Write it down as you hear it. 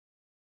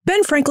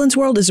Ben Franklin's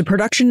World is a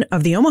production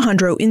of the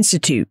Omohundro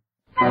Institute.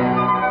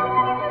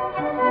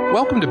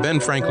 Welcome to Ben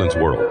Franklin's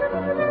World,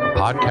 a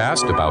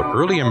podcast about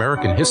early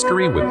American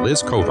history with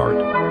Liz Covart.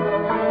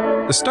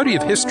 The study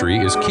of history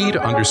is key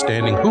to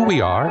understanding who we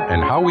are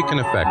and how we can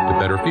affect a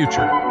better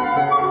future.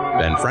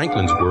 Ben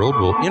Franklin's World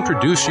will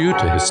introduce you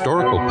to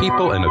historical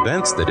people and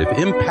events that have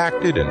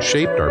impacted and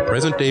shaped our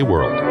present-day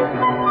world.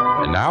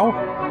 And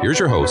now, here's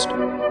your host,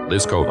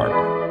 Liz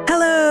Covart.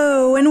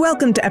 Hello, and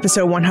welcome to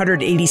episode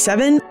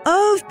 187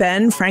 of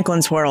Ben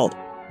Franklin's World,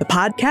 the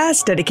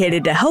podcast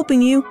dedicated to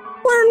helping you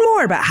learn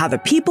more about how the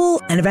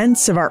people and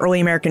events of our early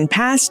American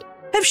past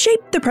have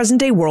shaped the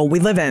present-day world we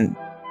live in.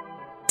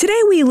 Today,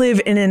 we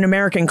live in an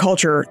American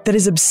culture that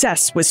is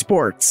obsessed with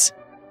sports.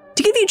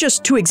 To give you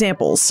just two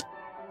examples,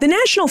 the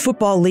National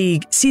Football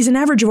League sees an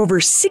average of over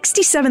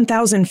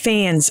 67,000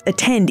 fans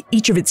attend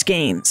each of its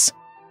games.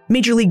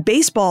 Major League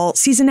Baseball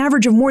sees an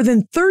average of more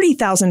than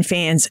 30,000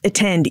 fans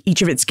attend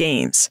each of its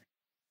games.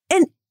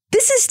 And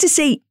this is to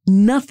say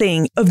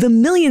nothing of the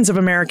millions of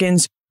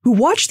Americans who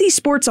watch these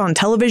sports on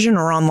television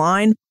or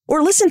online,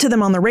 or listen to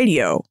them on the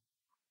radio.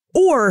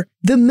 Or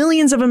the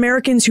millions of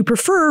Americans who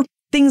prefer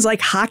things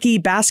like hockey,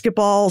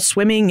 basketball,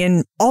 swimming,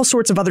 and all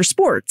sorts of other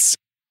sports.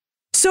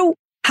 So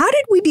how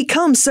did we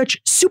become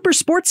such super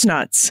sports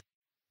nuts?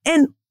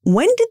 And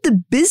when did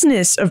the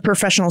business of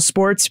professional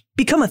sports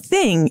become a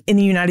thing in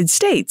the United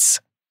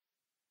States?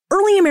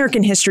 Early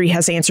American history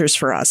has answers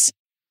for us,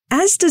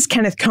 as does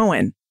Kenneth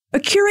Cohen, a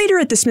curator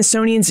at the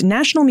Smithsonian's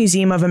National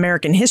Museum of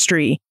American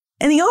History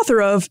and the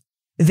author of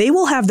They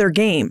Will Have Their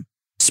Game,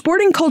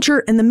 Sporting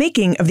Culture and the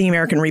Making of the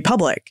American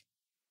Republic.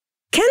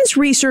 Ken's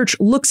research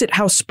looks at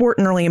how sport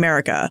in early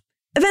America,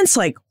 events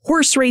like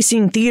horse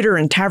racing, theater,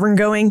 and tavern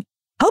going,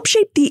 help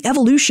shape the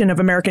evolution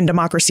of American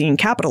democracy and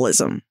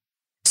capitalism.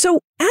 So,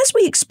 as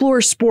we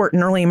explore sport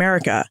in early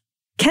America,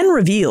 Ken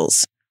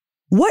reveals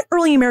what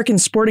early American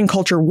sporting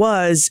culture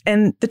was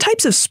and the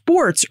types of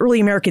sports early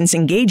Americans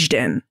engaged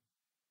in,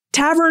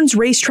 taverns,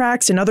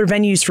 racetracks, and other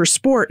venues for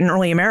sport in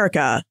early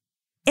America,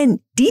 and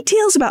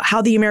details about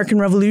how the American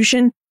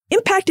Revolution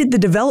impacted the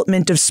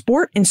development of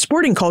sport and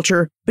sporting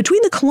culture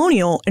between the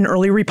colonial and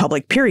early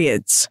Republic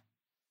periods.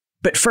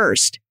 But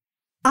first,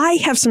 I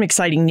have some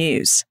exciting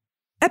news.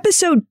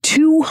 Episode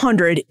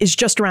 200 is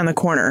just around the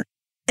corner,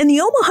 and the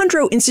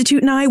Omohundro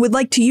Institute and I would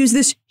like to use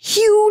this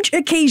huge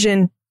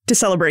occasion to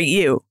celebrate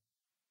you.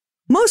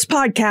 Most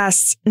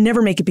podcasts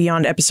never make it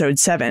beyond episode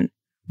 7,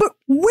 but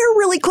we're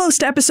really close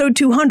to episode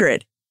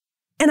 200.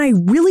 And I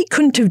really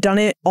couldn't have done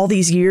it all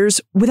these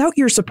years without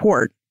your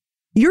support.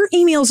 Your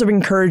emails of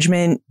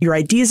encouragement, your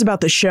ideas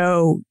about the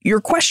show, your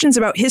questions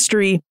about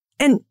history,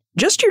 and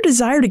just your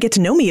desire to get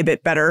to know me a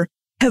bit better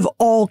have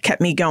all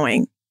kept me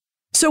going.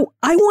 So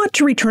I want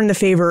to return the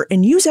favor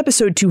and use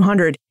episode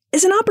 200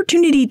 as an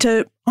opportunity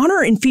to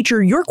honor and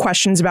feature your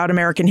questions about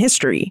American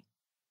history.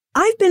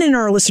 I've been in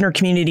our listener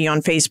community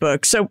on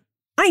Facebook, so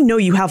I know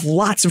you have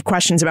lots of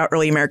questions about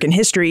early American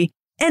history,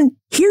 and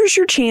here's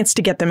your chance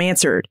to get them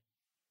answered.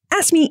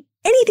 Ask me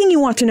anything you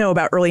want to know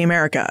about early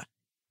America.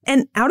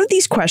 And out of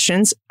these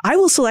questions, I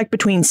will select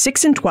between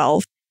 6 and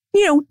 12,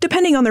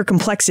 depending on their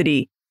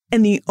complexity,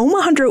 and the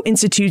Omohundro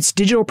Institute's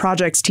digital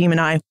projects team and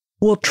I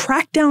will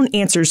track down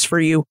answers for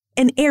you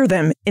and air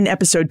them in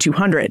episode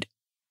 200.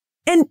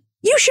 And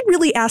you should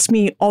really ask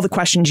me all the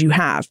questions you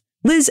have,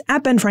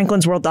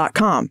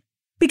 liz@benfranklinsworld.com,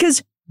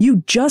 because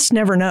you just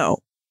never know.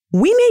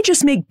 We may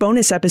just make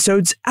bonus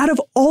episodes out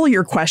of all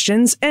your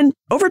questions and,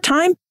 over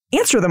time,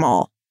 answer them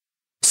all.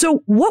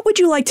 So what would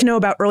you like to know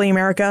about early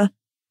America?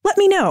 Let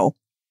me know.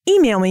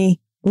 Email me,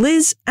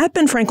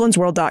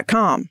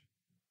 liz@benfranklinsworld.com.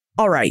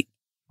 All right.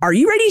 Are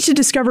you ready to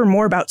discover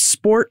more about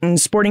sport and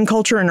sporting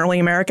culture in early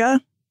America?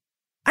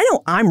 I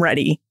know I'm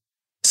ready.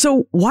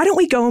 So why don't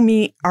we go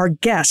meet our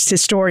guest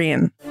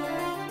historian?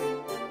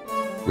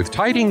 With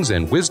tidings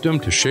and wisdom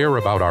to share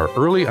about our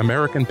early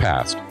American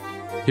past,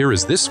 here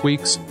is this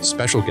week's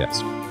special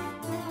guest.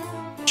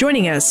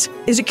 Joining us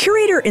is a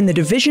curator in the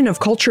Division of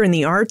Culture and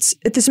the Arts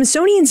at the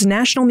Smithsonian's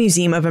National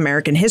Museum of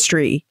American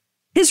History.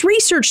 His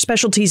research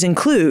specialties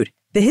include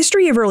the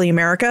history of early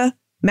America,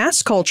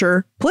 mass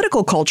culture,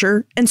 political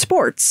culture, and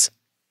sports.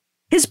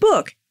 His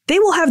book, They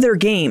Will Have Their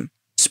Game,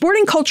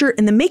 Sporting Culture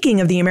and the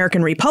Making of the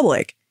American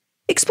Republic,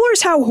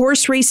 explores how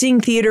horse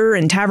racing, theater,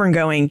 and tavern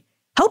going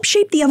help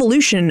shape the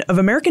evolution of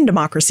American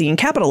democracy and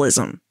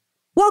capitalism.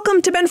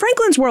 Welcome to Ben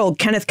Franklin's World,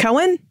 Kenneth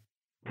Cohen.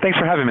 Thanks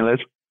for having me, Liz.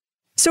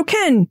 So,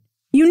 Ken,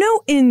 you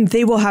know in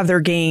They Will Have Their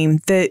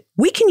Game that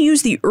we can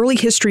use the early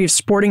history of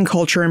sporting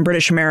culture in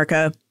British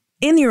America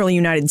and the early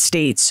United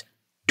States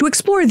to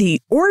explore the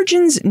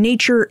origins,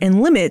 nature,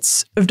 and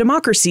limits of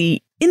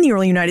democracy in the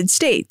early United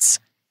States.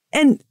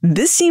 And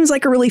this seems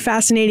like a really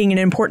fascinating and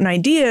important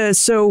idea,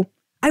 so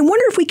I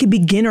wonder if we could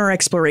begin our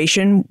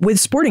exploration with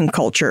sporting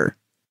culture.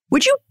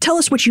 Would you tell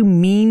us what you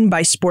mean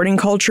by sporting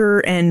culture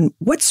and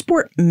what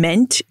sport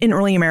meant in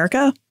early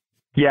America?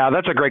 Yeah,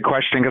 that's a great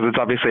question because it's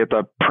obviously at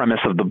the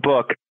premise of the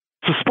book.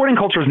 So sporting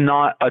culture is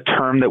not a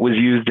term that was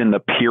used in the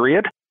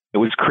period. It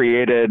was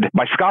created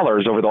by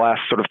scholars over the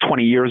last sort of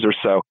 20 years or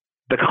so.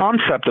 the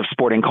concept of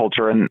sporting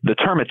culture and the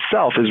term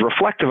itself is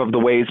reflective of the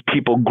ways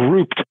people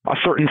grouped a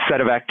certain set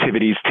of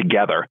activities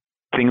together.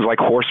 Things like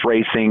horse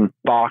racing,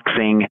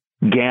 boxing,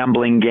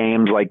 gambling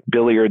games like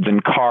billiards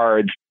and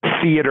cards,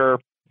 theater,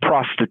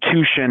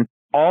 prostitution.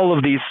 All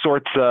of these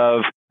sorts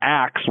of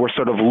acts were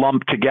sort of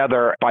lumped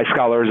together by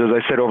scholars, as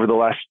I said, over the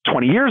last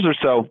 20 years or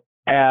so,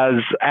 as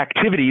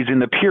activities in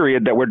the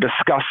period that were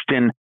discussed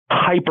in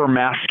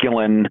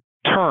hyper-masculine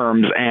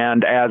terms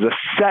and as a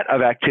set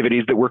of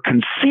activities that were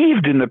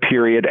conceived in the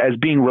period as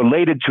being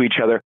related to each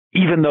other,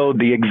 even though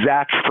the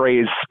exact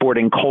phrase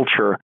sporting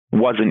culture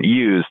wasn't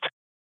used.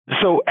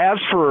 So as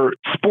for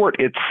sport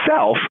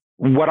itself,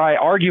 what I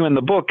argue in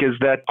the book is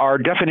that our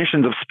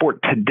definitions of sport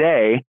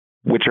today,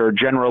 which are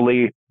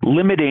generally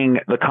limiting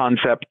the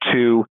concept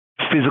to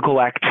physical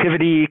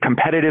activity,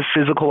 competitive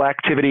physical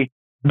activity,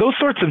 those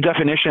sorts of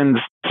definitions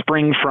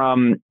spring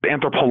from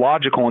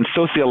anthropological and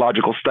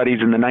sociological studies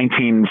in the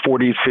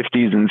 1940s,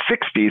 50s, and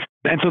 60s.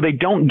 And so they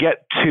don't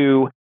get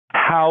to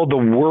how the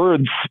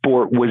word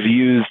sport was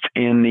used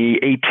in the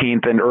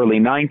 18th and early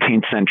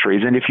 19th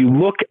centuries. And if you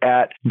look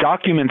at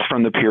documents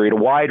from the period, a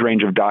wide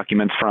range of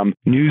documents from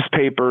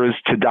newspapers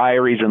to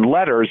diaries and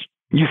letters,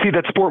 you see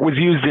that sport was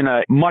used in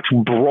a much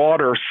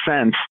broader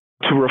sense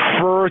to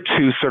refer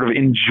to sort of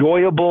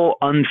enjoyable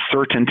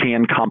uncertainty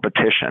and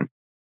competition.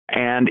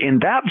 And in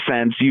that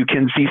sense, you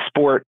can see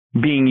sport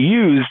being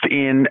used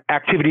in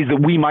activities that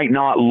we might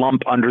not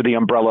lump under the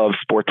umbrella of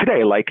sport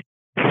today, like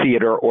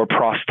theater or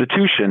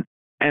prostitution.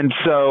 And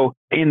so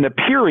in the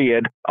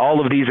period,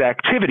 all of these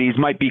activities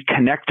might be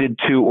connected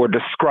to or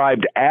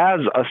described as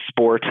a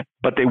sport,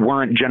 but they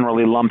weren't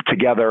generally lumped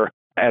together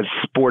as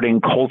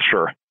sporting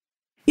culture.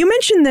 You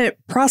mentioned that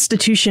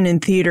prostitution and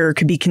theater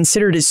could be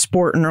considered as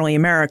sport in early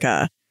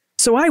America.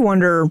 So I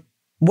wonder,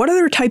 what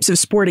other types of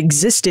sport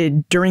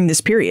existed during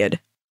this period?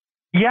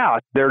 Yeah,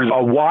 there's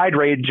a wide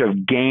range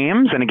of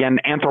games. And again,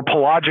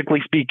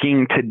 anthropologically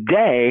speaking,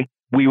 today,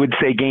 we would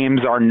say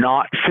games are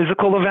not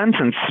physical events,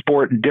 and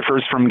sport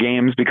differs from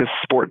games because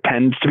sport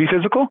tends to be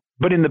physical.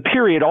 But in the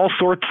period, all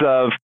sorts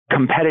of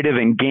competitive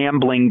and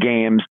gambling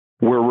games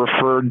were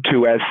referred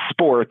to as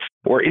sports.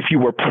 Or if you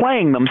were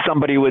playing them,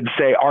 somebody would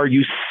say, are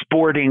you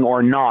sporting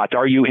or not?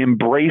 Are you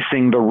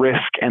embracing the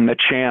risk and the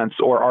chance,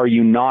 or are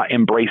you not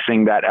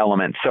embracing that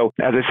element? So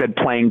as I said,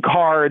 playing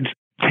cards,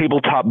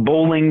 tabletop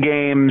bowling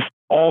games,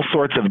 all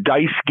sorts of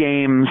dice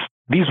games,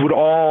 these would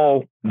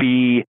all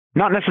be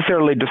not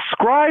necessarily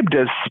described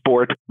as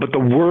sport, but the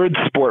word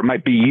sport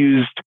might be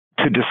used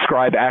to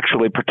describe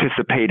actually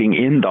participating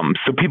in them.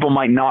 So people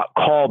might not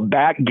call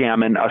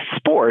backgammon a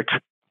sport,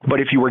 but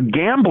if you were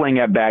gambling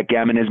at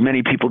backgammon, as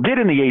many people did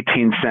in the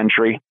 18th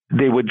century,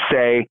 they would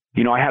say,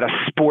 I had a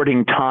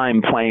sporting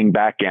time playing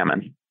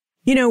backgammon.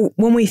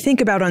 When we think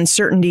about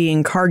uncertainty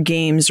in card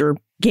games or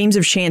games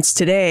of chance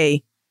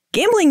today,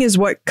 gambling is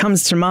what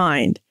comes to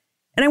mind.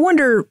 And I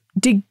wonder,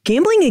 did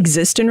gambling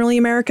exist in early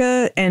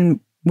America? And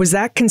was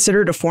that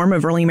considered a form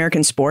of early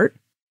American sport?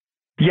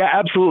 Yeah,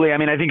 absolutely. I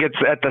mean, I think it's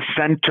at the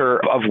center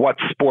of what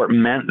sport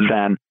meant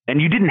then.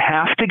 And you didn't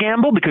have to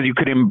gamble because you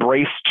could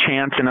embrace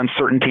chance and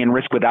uncertainty and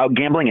risk without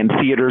gambling. And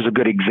theater is a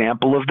good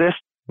example of this.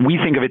 We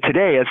think of it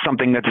today as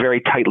something that's very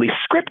tightly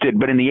scripted.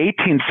 But in the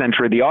 18th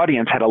century, the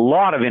audience had a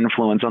lot of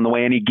influence on the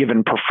way any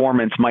given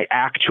performance might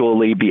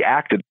actually be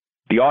acted.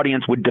 The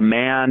audience would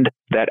demand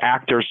that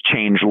actors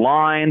change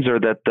lines or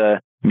that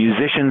the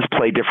musicians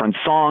play different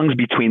songs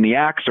between the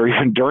acts or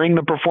even during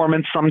the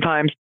performance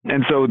sometimes.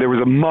 And so there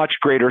was a much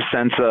greater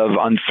sense of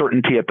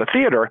uncertainty at the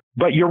theater.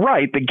 But you're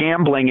right, the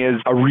gambling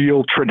is a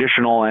real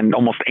traditional and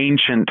almost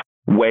ancient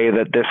way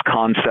that this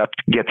concept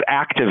gets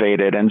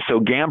activated. And so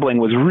gambling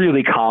was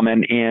really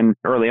common in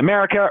early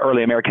America.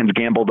 Early Americans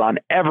gambled on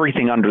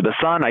everything under the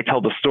sun. I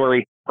tell the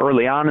story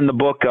early on in the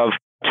book of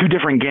two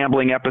different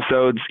gambling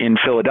episodes in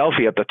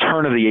Philadelphia at the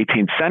turn of the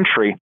 18th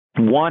century,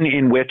 one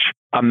in which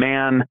a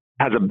man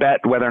has a bet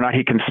whether or not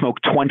he can smoke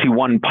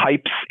 21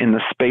 pipes in the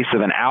space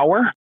of an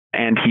hour.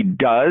 And he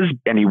does,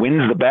 and he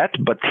wins the bet,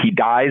 but he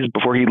dies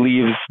before he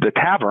leaves the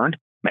tavern.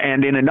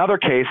 And in another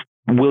case,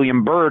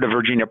 William Byrd, a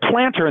Virginia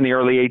planter in the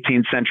early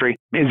 18th century,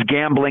 is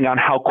gambling on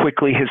how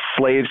quickly his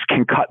slaves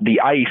can cut the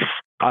ice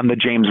on the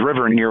James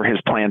River near his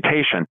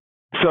plantation.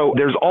 So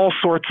there's all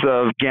sorts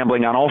of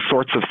gambling on all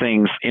sorts of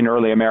things in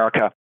early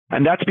America.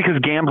 And that's because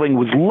gambling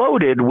was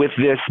loaded with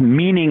this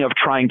meaning of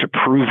trying to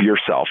prove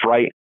yourself,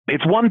 right?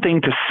 It's one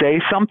thing to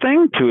say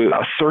something, to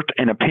assert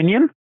an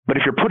opinion, but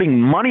if you're putting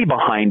money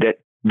behind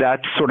it,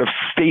 that's sort of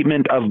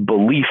statement of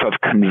belief, of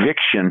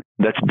conviction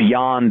that's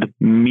beyond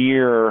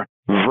mere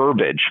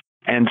verbiage.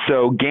 And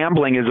so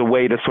gambling is a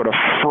way to sort of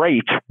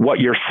freight what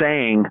you're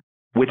saying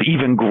with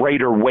even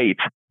greater weight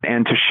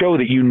and to show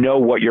that you know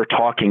what you're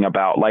talking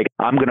about. Like,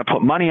 I'm going to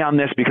put money on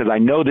this because I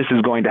know this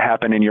is going to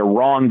happen and you're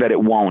wrong that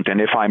it won't.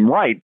 And if I'm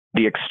right,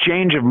 the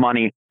exchange of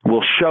money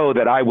will show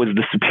that I was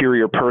the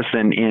superior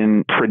person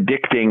in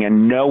predicting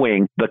and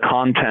knowing the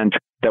content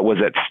that was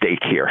at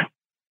stake here.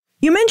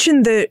 You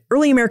mentioned that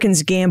early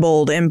Americans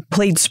gambled and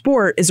played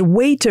sport as a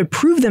way to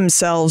prove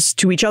themselves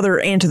to each other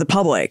and to the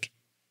public.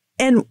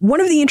 And one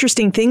of the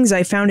interesting things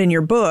I found in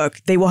your book,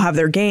 They Will Have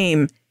Their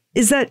Game,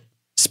 is that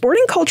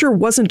sporting culture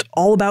wasn't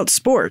all about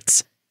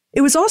sports.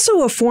 It was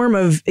also a form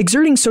of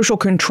exerting social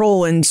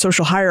control and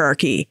social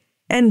hierarchy.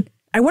 And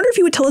I wonder if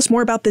you would tell us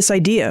more about this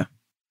idea.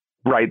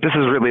 Right. This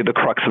is really the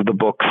crux of the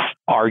book's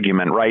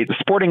argument, right?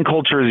 Sporting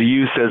culture's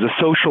use as a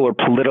social or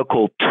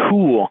political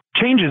tool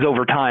changes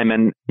over time.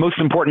 And most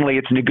importantly,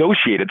 it's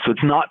negotiated. So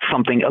it's not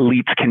something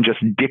elites can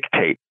just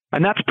dictate.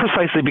 And that's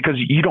precisely because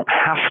you don't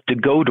have to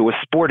go to a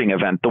sporting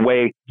event the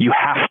way you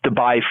have to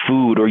buy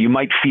food or you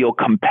might feel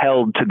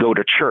compelled to go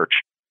to church.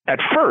 At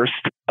first,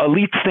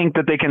 elites think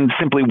that they can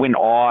simply win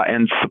awe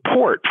and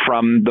support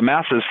from the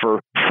masses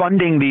for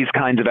funding these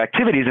kinds of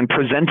activities and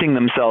presenting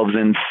themselves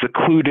in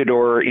secluded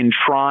or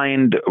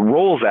enshrined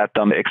roles at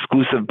them.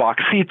 Exclusive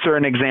box seats are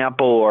an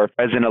example, or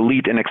as an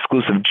elite and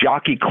exclusive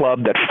jockey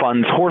club that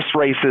funds horse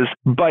races.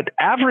 But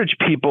average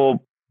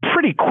people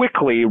pretty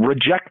quickly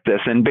reject this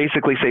and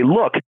basically say,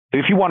 look,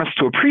 if you want us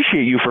to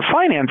appreciate you for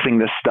financing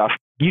this stuff,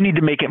 you need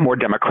to make it more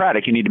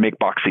democratic. You need to make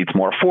box seats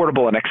more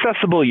affordable and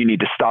accessible. You need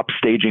to stop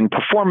staging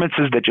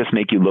performances that just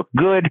make you look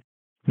good.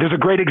 There's a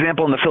great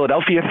example in the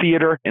Philadelphia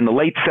theater in the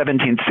late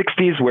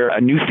 1760s where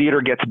a new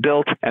theater gets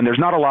built and there's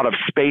not a lot of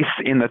space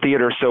in the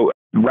theater. So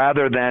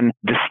rather than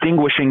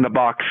distinguishing the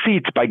box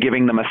seats by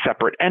giving them a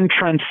separate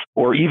entrance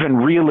or even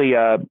really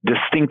a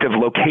distinctive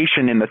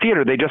location in the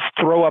theater, they just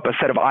throw up a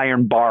set of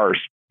iron bars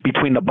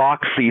between the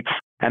box seats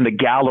and the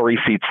gallery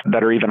seats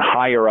that are even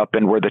higher up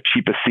and were the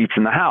cheapest seats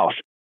in the house.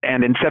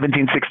 And in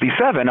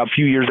 1767, a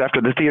few years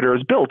after the theater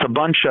is built, a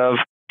bunch of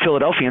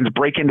Philadelphians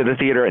break into the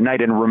theater at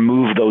night and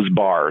remove those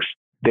bars.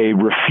 They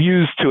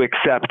refuse to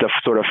accept a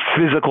sort of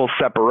physical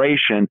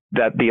separation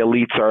that the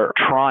elites are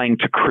trying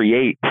to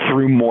create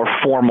through more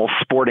formal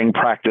sporting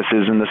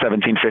practices in the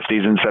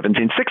 1750s and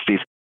 1760s.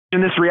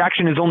 And this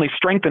reaction is only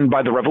strengthened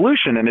by the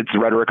revolution and its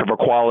rhetoric of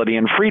equality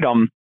and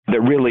freedom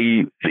that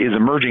really is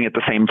emerging at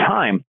the same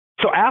time.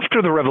 So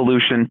after the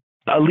revolution,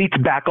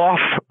 elites back off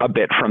a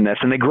bit from this,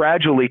 and they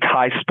gradually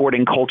tie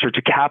sporting culture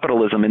to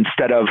capitalism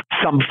instead of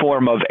some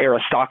form of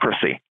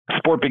aristocracy.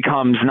 Sport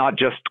becomes not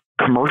just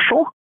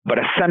commercial, but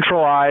a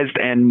centralized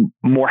and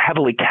more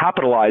heavily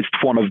capitalized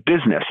form of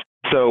business.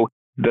 So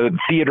the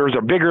theaters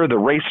are bigger, the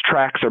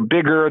racetracks are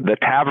bigger, the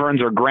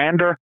taverns are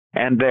grander,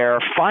 and they're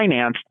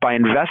financed by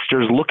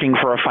investors looking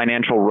for a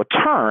financial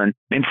return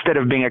instead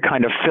of being a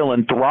kind of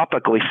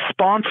philanthropically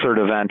sponsored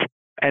event.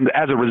 And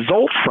as a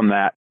result from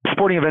that,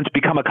 sporting events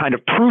become a kind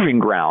of proving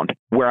ground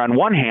where on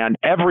one hand,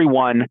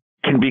 everyone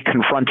can be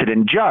confronted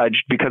and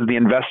judged because the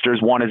investors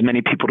want as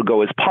many people to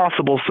go as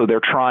possible. So they're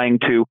trying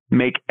to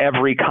make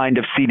every kind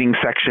of seating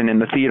section in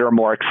the theater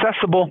more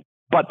accessible.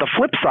 But the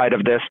flip side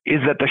of this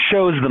is that the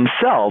shows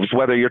themselves,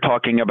 whether you're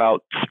talking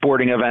about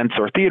sporting events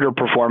or theater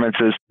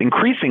performances,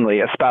 increasingly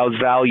espouse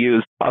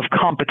values of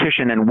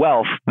competition and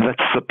wealth that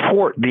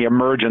support the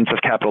emergence of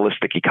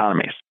capitalistic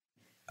economies.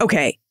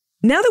 Okay,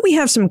 now that we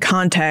have some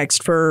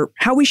context for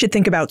how we should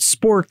think about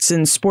sports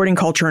and sporting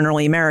culture in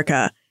early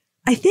America,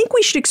 I think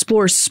we should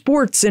explore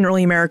sports in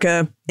early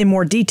America in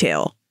more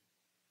detail.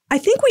 I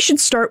think we should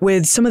start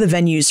with some of the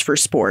venues for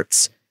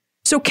sports.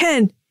 So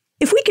Ken,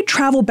 if we could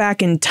travel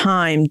back in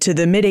time to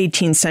the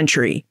mid-18th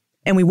century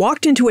and we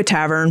walked into a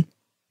tavern,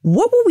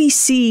 what will we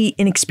see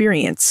and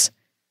experience?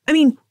 I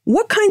mean,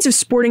 what kinds of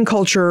sporting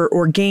culture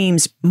or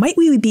games might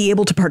we be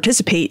able to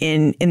participate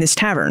in this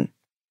tavern?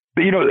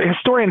 You know,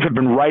 historians have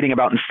been writing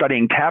about and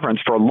studying taverns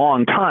for a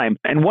long time.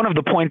 And one of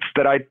the points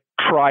that I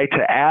try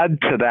to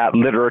add to that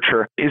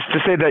literature is to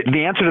say that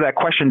the answer to that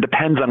question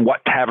depends on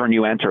what tavern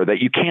you enter, that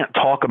you can't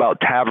talk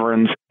about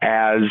taverns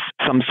as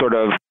some sort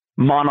of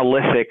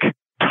monolithic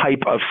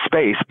type of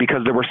space because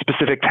there were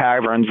specific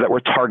taverns that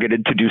were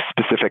targeted to do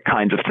specific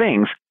kinds of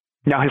things.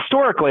 Now,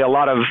 historically, a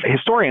lot of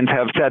historians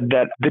have said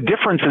that the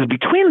differences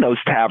between those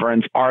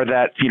taverns are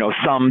that, you know,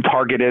 some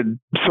targeted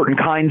certain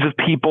kinds of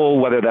people,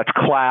 whether that's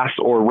class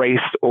or race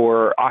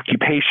or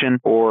occupation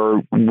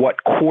or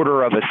what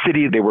quarter of a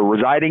city they were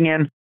residing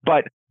in.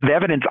 But the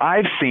evidence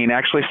I've seen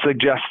actually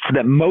suggests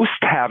that most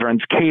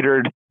taverns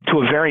catered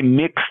to a very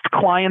mixed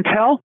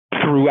clientele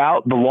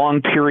throughout the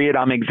long period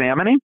I'm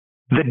examining.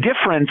 The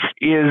difference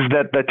is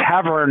that the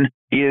tavern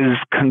is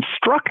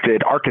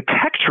constructed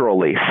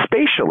architecturally,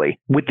 spatially,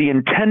 with the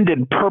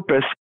intended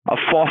purpose of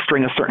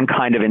fostering a certain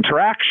kind of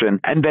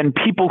interaction. And then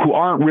people who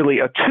aren't really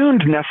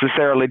attuned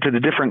necessarily to the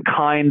different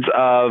kinds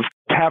of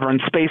tavern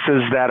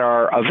spaces that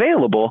are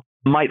available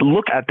might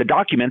look at the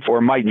documents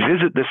or might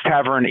visit this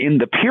tavern in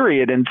the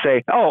period and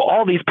say, oh,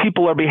 all these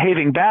people are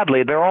behaving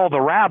badly. They're all the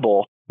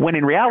rabble. When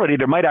in reality,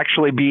 there might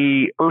actually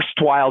be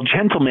erstwhile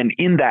gentlemen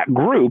in that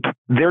group.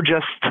 They're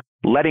just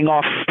letting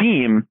off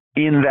steam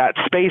in that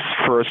space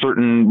for a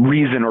certain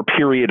reason or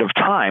period of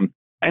time.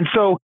 And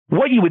so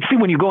what you would see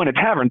when you go in a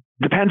tavern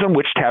depends on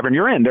which tavern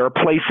you're in. There are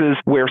places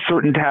where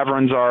certain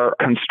taverns are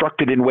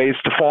constructed in ways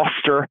to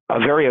foster a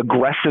very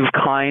aggressive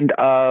kind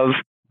of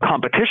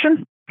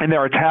competition. And there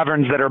are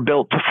taverns that are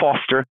built to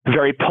foster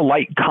very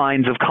polite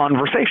kinds of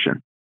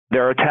conversation.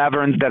 There are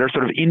taverns that are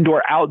sort of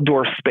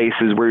indoor-outdoor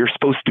spaces where you're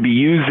supposed to be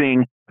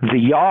using the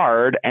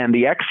yard and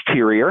the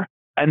exterior.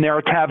 And there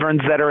are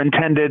taverns that are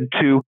intended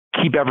to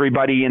keep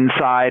everybody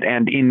inside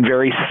and in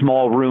very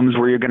small rooms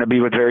where you're going to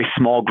be with very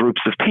small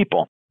groups of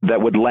people.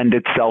 That would lend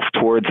itself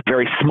towards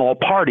very small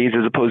parties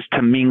as opposed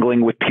to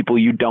mingling with people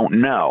you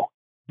don't know.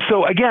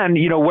 So again,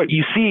 what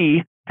you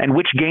see and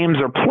which games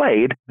are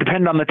played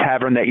depend on the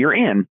tavern that you're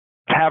in.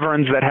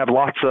 Taverns that have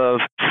lots of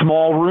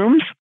small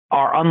rooms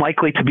are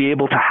unlikely to be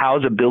able to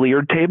house a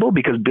billiard table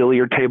because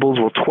billiard tables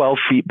were 12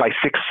 feet by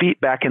 6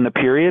 feet back in the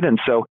period. And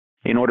so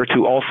in order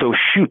to also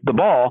shoot the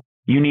ball,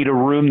 you need a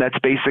room that's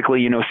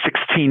basically,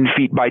 16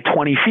 feet by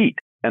 20 feet.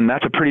 And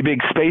that's a pretty big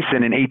space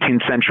in an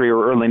 18th century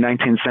or early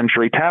 19th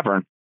century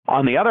tavern.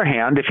 On the other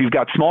hand, if you've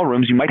got small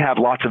rooms, you might have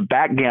lots of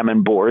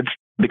backgammon boards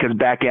because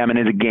backgammon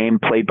is a game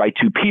played by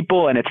two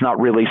people and it's not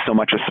really so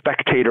much a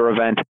spectator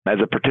event as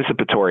a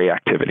participatory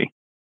activity.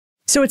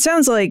 So it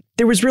sounds like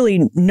there was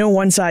really no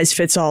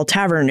one-size-fits-all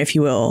tavern, if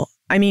you will.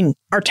 I mean,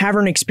 our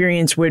tavern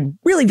experience would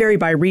really vary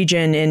by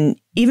region and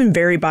even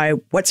vary by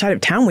what side of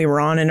town we were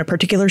on in a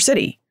particular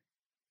city.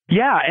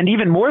 Yeah, and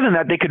even more than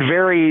that, they could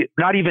vary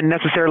not even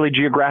necessarily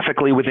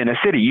geographically within a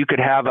city. You could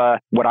have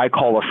what I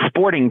call a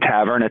sporting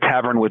tavern, a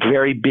tavern with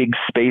very big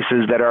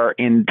spaces that are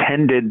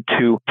intended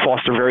to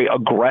foster very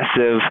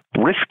aggressive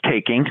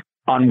risk-taking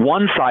on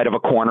one side of a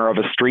corner of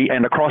a street.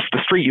 And across the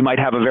street, you might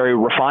have a very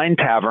refined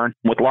tavern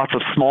with lots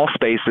of small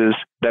spaces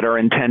that are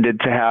intended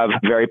to have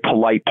very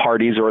polite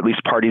parties, or at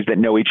least parties that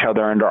know each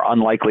other and are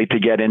unlikely to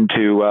get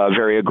into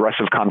very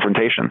aggressive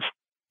confrontations.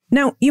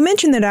 Now, you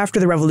mentioned that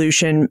after the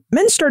Revolution,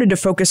 men started to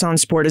focus on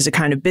sport as a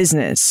kind of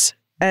business,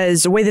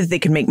 as a way that they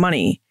could make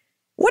money.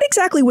 What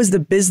exactly was the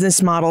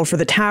business model for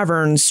the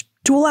taverns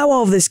to allow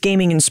all of this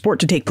gaming and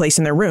sport to take place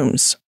in their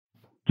rooms?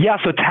 Yeah,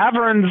 so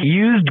taverns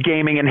used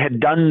gaming and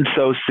had done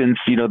so since,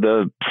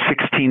 the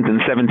 16th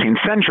and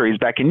 17th centuries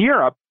back in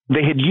Europe.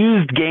 They had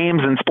used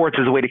games and sports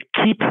as a way to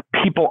keep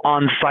people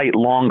on site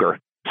longer.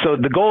 So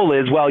the goal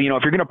is,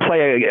 if you're going to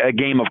play a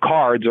game of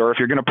cards or if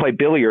you're going to play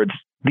billiards,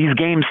 these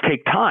games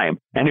take time.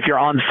 And if you're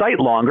on site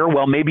longer,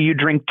 maybe you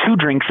drink 2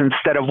 drinks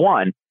instead of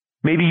 1.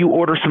 Maybe you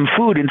order some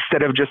food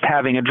instead of just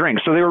having a drink.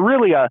 So they were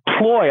really a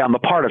ploy on the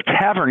part of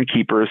tavern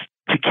keepers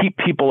to keep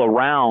people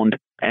around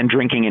and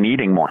drinking and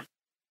eating more.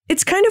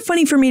 It's kind of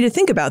funny for me to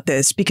think about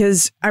this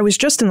because I was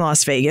just in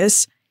Las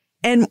Vegas.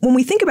 And when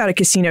we think about a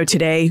casino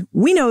today,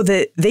 we know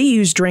that they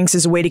use drinks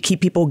as a way to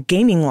keep people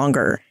gaming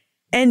longer.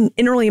 And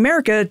in early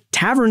America,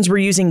 taverns were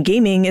using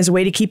gaming as a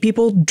way to keep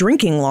people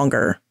drinking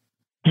longer.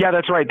 Yeah,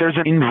 that's right. There's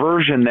an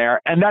inversion there.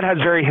 And that has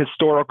very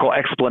historical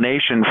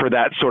explanation for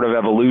that sort of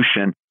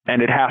evolution.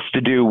 And it has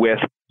to do with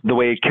the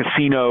way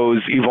casinos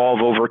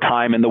evolve over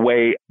time and the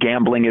way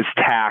gambling is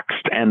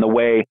taxed and the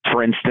way,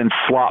 for instance,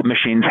 slot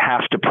machines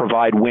have to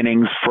provide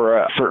winnings for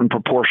a certain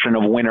proportion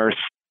of winners.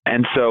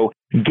 And so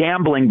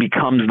gambling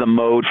becomes the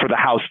mode for the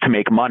house to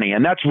make money.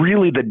 And that's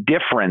really the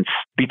difference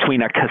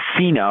between a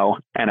casino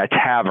and a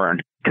tavern.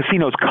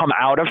 Casinos come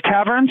out of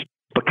taverns,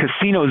 but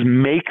casinos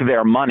make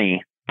their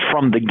money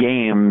from the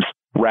games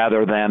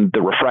rather than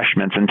the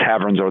refreshments, and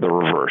taverns are the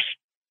reverse.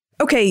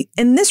 Okay,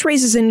 and this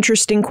raises an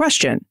interesting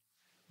question.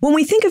 When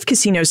we think of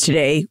casinos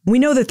today, we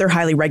know that they're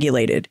highly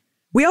regulated.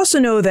 We also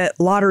know that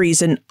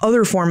lotteries and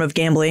other form of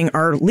gambling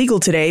are legal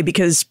today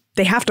because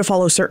they have to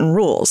follow certain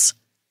rules.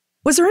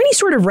 Was there any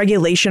sort of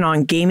regulation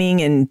on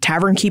gaming and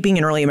tavern keeping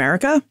in early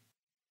America?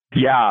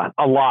 Yeah,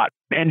 a lot.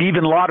 And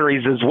even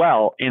lotteries as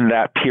well in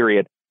that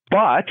period.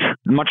 But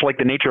much like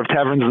the nature of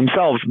taverns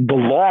themselves, the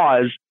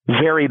laws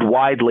varied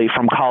widely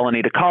from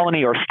colony to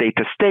colony or state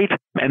to state,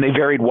 and they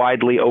varied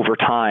widely over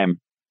time.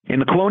 In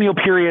the colonial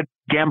period,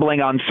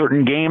 gambling on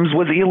certain games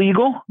was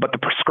illegal, but the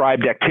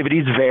prescribed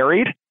activities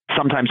varied.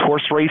 Sometimes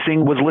horse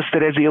racing was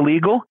listed as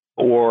illegal,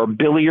 or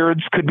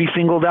billiards could be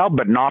singled out,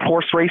 but not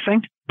horse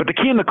racing. But the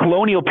key in the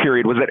colonial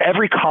period was that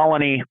every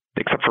colony,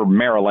 except for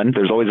Maryland,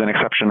 there's always an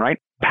exception, right,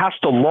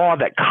 passed a law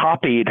that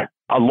copied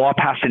a law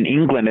passed in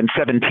England in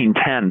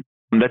 1710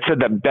 that said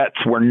that bets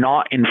were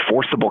not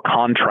enforceable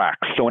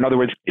contracts. So in other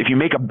words, if you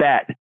make a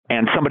bet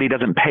and somebody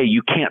doesn't pay,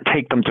 you can't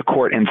take them to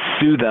court and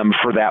sue them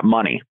for that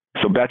money.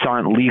 So bets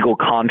aren't legal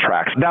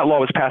contracts. That law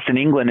was passed in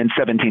England in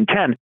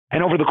 1710.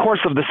 And over the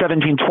course of the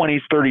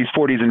 1720s, 30s,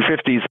 40s, and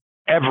 50s,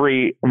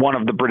 every one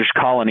of the British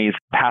colonies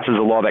passes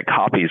a law that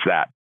copies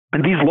that.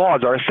 And these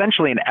laws are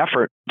essentially an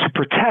effort to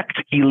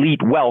protect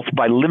elite wealth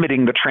by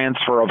limiting the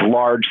transfer of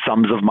large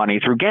sums of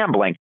money through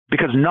gambling.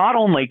 Because not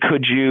only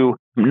could you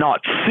not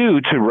sue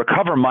to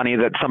recover money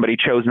that somebody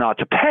chose not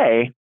to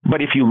pay,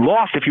 but if you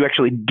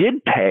actually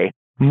did pay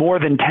more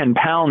than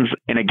 £10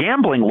 in a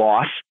gambling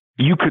loss,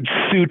 you could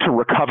sue to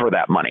recover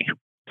that money.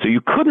 So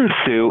you couldn't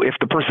sue if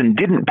the person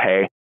didn't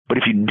pay, but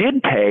if you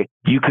did pay,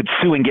 you could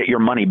sue and get your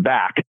money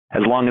back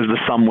as long as the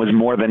sum was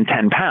more than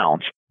 £10.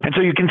 And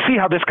so you can see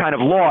how this kind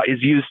of law is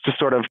used to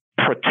sort of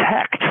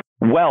protect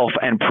wealth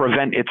and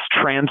prevent its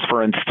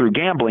transference through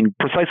gambling,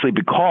 precisely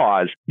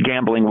because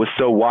gambling was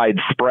so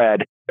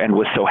widespread and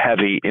was so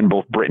heavy in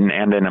both Britain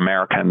and in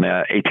America in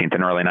the 18th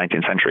and early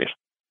 19th centuries.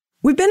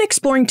 We've been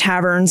exploring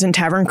taverns and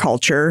tavern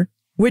culture,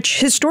 which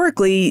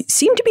historically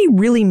seem to be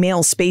really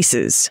male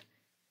spaces.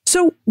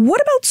 So what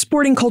about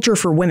sporting culture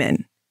for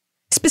women?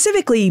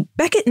 Specifically,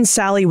 Beckett and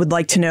Sally would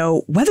like to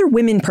know whether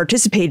women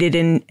participated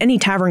in any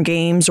tavern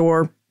games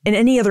or in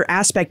any other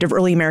aspect of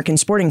early American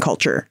sporting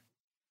culture.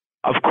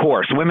 Of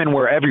course, women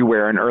were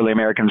everywhere in early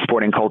American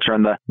sporting culture,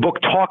 and the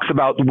book talks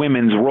about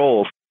women's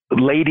roles.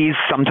 Ladies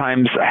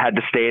sometimes had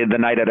to stay the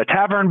night at a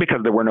tavern because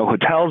there were no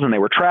hotels and they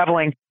were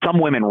traveling. Some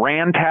women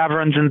ran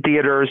taverns and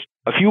theaters.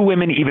 A few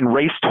women even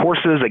raced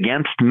horses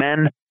against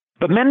men.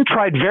 But men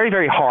tried very,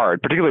 very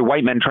hard, particularly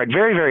white men tried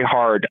very, very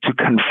hard to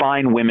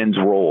confine women's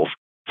roles.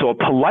 So a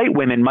polite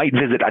woman might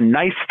visit a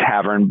nice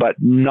tavern, but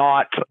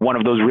not one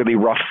of those really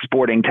rough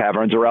sporting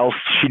taverns, or else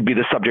she'd be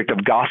the subject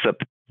of gossip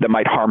that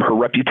might harm her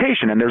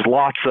reputation. And there's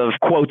lots of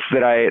quotes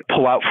that I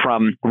pull out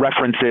from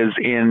references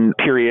in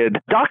period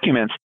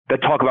documents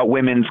that talk about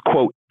women's,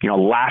 quote,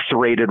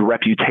 lacerated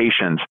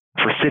reputations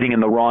for sitting in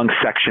the wrong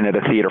section at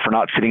a theater, for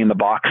not sitting in the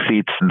box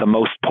seats, the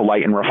most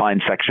polite and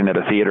refined section at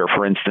a theater,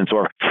 for instance,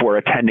 or for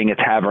attending a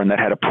tavern that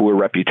had a poor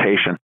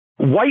reputation.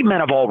 White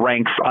men of all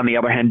ranks, on the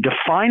other hand,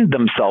 defined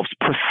themselves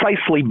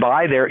precisely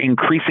by their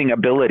increasing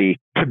ability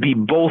to be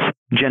both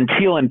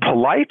genteel and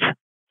polite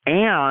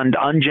and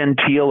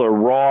ungenteel or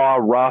raw,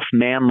 rough,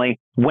 manly,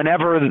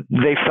 whenever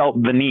they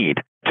felt the need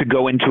to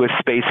go into a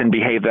space and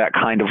behave that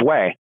kind of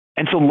way.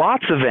 And so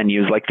lots of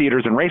venues like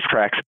theaters and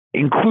racetracks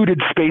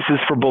included spaces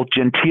for both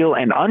genteel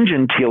and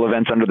ungenteel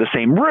events under the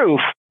same roof,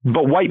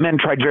 but white men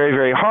tried very,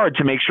 very hard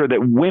to make sure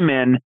that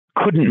women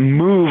couldn't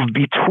move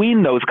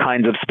between those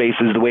kinds of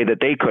spaces the way that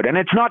they could. And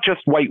it's not just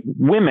white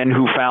women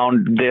who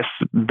found this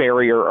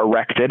barrier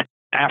erected.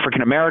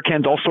 African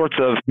Americans, all sorts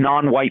of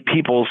non-white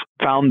peoples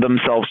found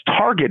themselves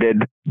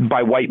targeted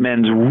by white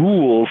men's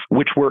rules,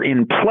 which were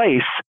in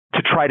place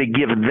to try to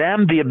give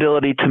them the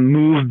ability to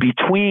move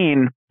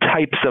between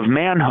types of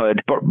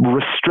manhood, but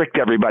restrict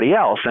everybody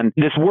else. And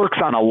this works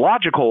on a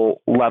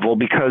logical level,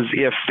 because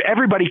if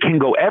everybody can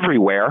go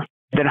everywhere,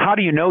 then how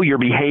do you know you're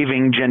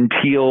behaving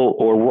genteel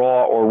or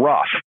raw or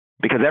rough?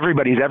 Because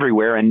everybody's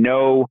everywhere and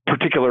no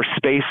particular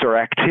space or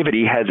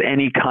activity has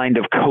any kind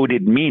of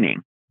coded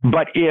meaning.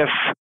 But if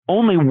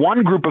only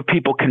one group of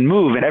people can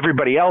move and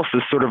everybody else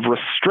is sort of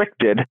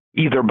restricted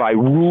either by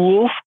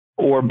rules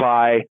or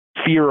by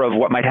fear of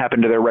what might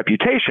happen to their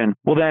reputation,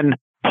 well then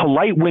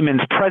polite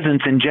women's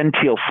presence in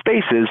genteel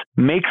spaces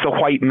makes a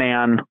white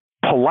man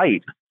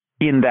polite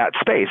in that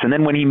space. And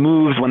then when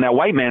that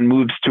white man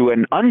moves to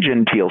an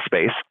ungenteel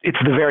space, it's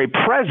the very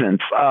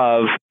presence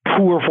of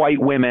poor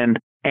white women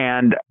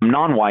and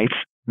non-whites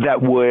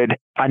that would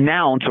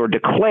announce or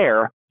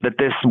declare that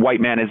this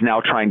white man is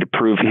now trying to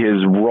prove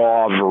his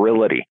raw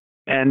virility.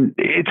 And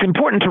it's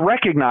important to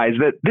recognize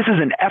that this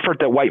is an effort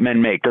that white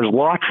men make. There's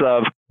lots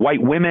of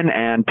white women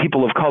and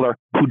people of color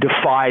who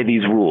defy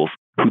these rules,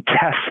 who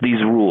test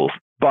these rules.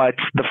 But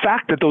the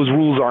fact that those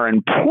rules are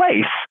in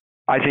place,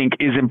 I think,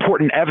 is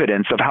important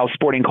evidence of how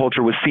sporting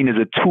culture was seen as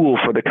a tool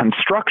for the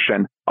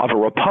construction of a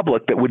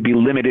republic that would be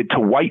limited to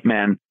white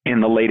men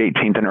in the late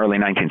 18th and early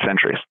 19th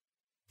centuries.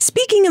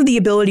 Speaking of the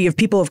ability of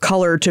people of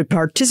color to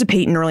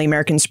participate in early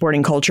American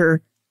sporting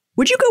culture,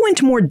 would you go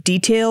into more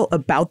detail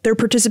about their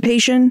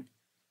participation?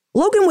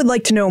 Logan would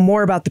like to know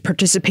more about the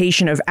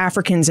participation of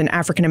Africans and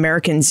African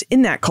Americans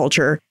in that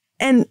culture,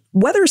 and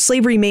whether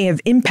slavery may have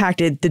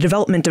impacted the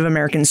development of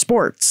American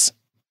sports.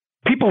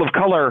 People of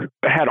color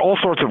had all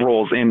sorts of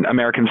roles in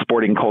American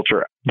sporting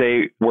culture.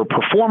 They were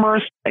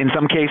performers in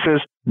some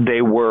cases.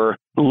 They were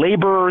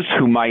laborers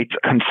who might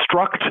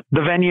construct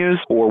the venues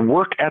or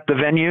work at the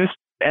venues,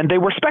 and they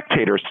were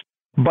spectators.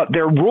 But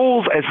their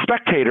roles as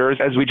spectators,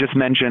 as we just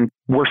mentioned,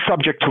 were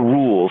subject to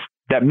rules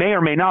that may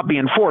or may not be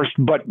enforced,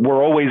 but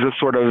were always a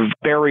sort of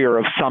barrier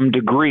of some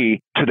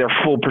degree to their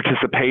full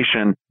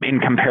participation in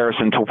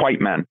comparison to white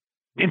men.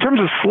 In terms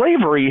of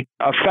slavery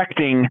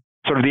affecting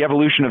sort of the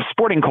evolution of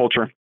sporting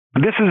culture,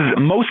 this is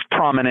most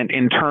prominent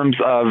in terms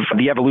of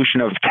the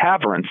evolution of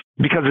taverns,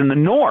 because in the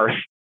North,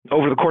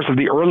 over the course of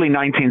the early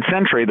 19th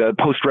century, the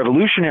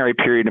post-revolutionary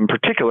period in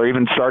particular,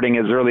 even starting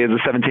as early as the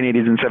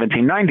 1780s and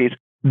 1790s,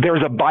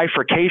 there's a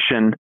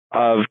bifurcation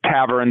of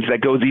taverns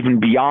that goes even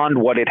beyond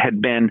what it had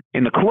been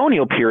in the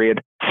colonial period,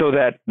 so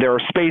that there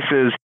are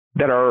spaces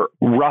that are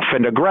rough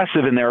and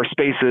aggressive and there are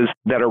spaces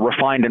that are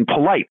refined and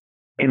polite.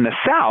 In the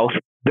South,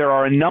 there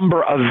are a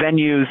number of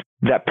venues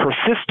that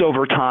persist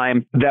over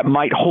time that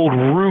might hold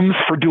rooms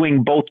for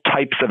doing both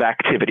types of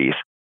activities.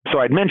 So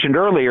I'd mentioned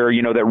earlier,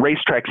 that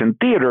racetracks and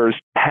theaters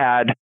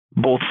had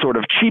both sort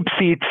of cheap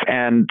seats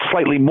and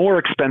slightly more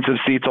expensive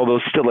seats, although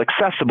still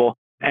accessible.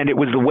 And it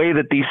was the way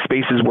that these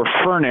spaces were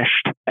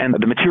furnished and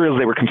the materials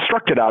they were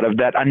constructed out of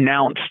that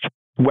announced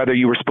whether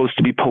you were supposed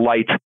to be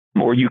polite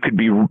or you could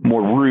be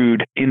more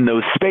rude in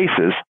those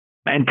spaces.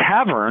 And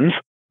taverns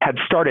had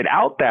started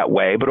out that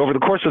way, but over the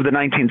course of the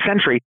 19th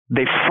century,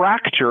 they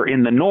fracture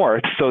in the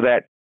North so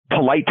that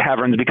polite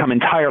taverns become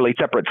entirely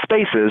separate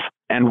spaces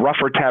and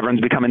rougher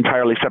taverns become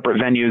entirely separate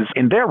venues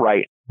in their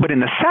right. But in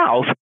the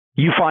South,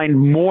 you find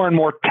more and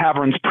more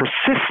taverns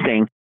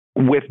persisting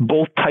with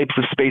both types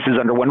of spaces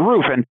under one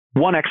roof. And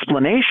one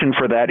explanation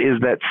for that is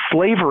that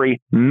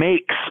slavery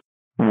makes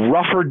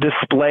rougher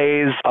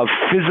displays of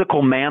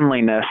physical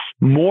manliness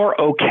more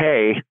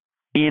okay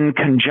in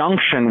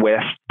conjunction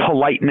with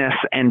politeness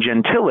and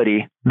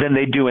gentility than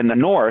they do in the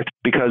North,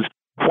 because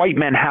white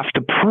men have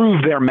to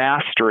prove their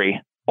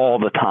mastery all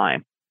the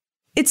time.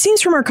 It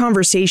seems from our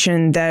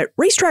conversation that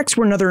racetracks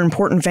were another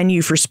important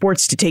venue for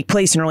sports to take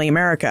place in early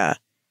America.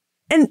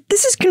 And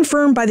this is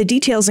confirmed by the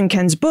details in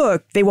Ken's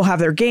book, They Will Have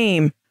Their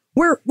Game,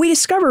 where we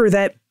discover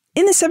that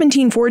in the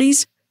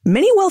 1740s,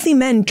 many wealthy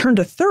men turned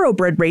to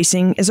thoroughbred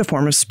racing as a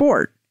form of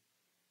sport.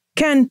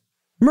 Ken,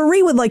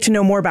 Marie would like to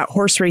know more about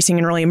horse racing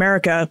in early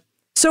America.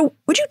 So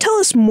would you tell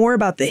us more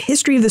about the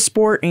history of the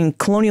sport in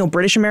colonial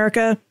British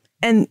America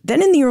and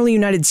then in the early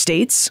United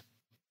States?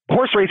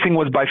 Horse racing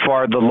was by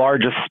far the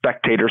largest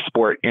spectator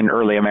sport in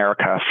early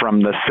America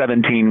from the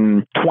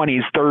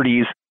 1720s,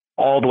 30s,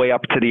 all the way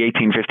up to the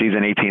 1850s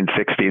and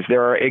 1860s.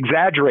 There are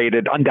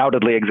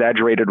undoubtedly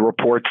exaggerated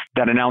reports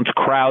that announce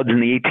crowds in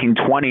the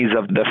 1820s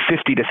of the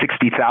 50 to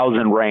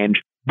 60,000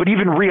 range. But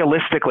even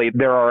realistically,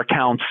 there are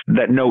accounts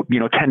that note,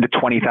 10 to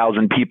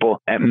 20,000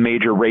 people at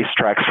major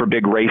racetracks for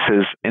big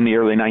races in the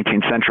early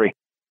 19th century.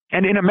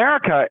 And in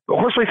America,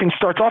 horse racing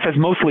starts off as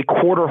mostly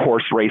quarter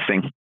horse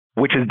racing,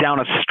 which is down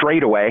a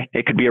straightaway.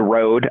 It could be a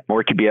road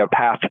or it could be a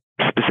path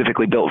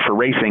specifically built for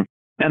racing.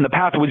 And the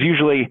path was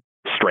usually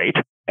straight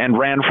and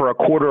ran for a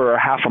quarter or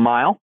half a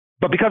mile.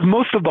 But because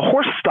most of the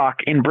horse stock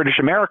in British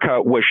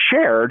America was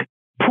shared,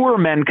 poor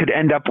men could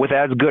end up with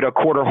as good a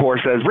quarter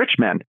horse as rich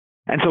men.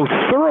 And so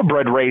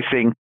thoroughbred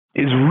racing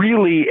is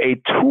really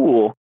a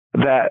tool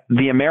that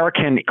the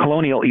American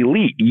colonial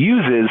elite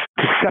uses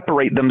to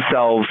separate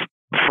themselves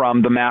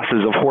from the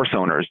masses of horse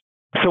owners.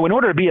 So in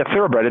order to be a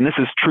thoroughbred, and this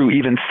is true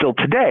even still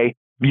today,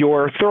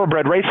 your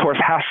thoroughbred racehorse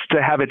has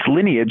to have its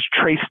lineage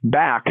traced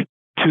back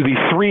to the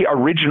three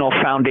original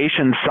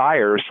foundation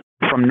sires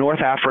from North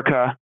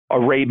Africa,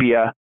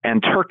 Arabia,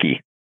 and Turkey.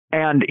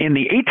 And in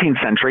the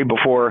 18th century,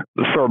 before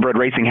thoroughbred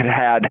racing had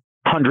had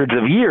hundreds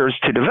of years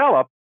to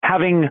develop,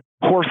 having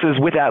horses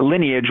with that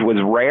lineage was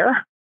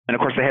rare. And of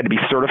course, they had to be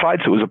certified,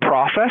 so it was a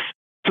process.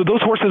 So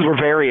those horses were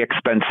very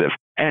expensive.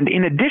 And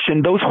in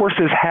addition, those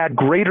horses had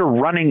greater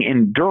running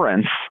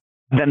endurance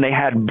than they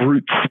had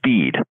brute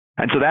speed.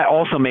 And so that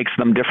also makes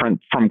them different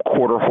from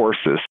quarter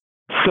horses.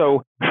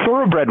 So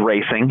thoroughbred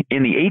racing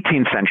in the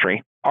 18th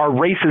century are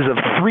races of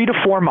 3 to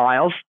 4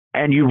 miles,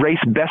 and you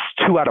race best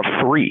 2 out of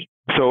 3.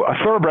 So a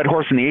thoroughbred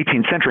horse in the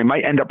 18th century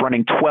might end up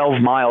running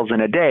 12 miles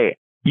in a day.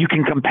 You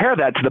can compare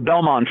that to the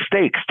Belmont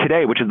Stakes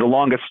today, which is the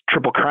longest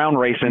Triple Crown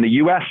race in the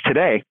U.S.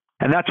 today.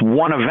 And that's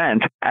one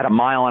event at 1.5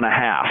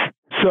 miles.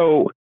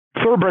 So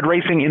thoroughbred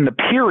racing in the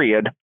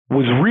period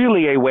was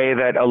really a way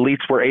that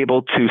elites were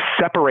able to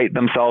separate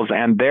themselves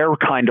and their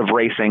kind of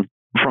racing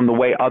from the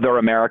way other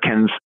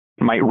Americans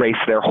might race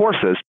their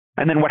horses.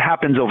 And then what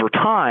happens over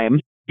time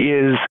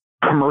is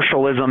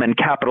commercialism and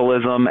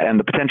capitalism and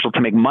the potential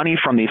to make money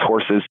from these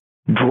horses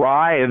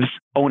drives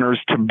owners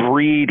to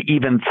breed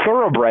even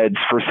thoroughbreds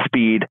for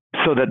speed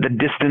so that the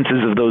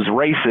distances of those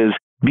races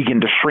begin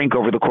to shrink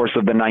over the course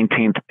of the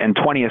 19th and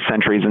 20th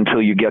centuries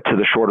until you get to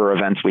the shorter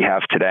events we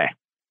have today.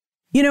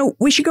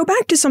 We should go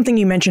back to something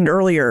you mentioned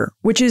earlier,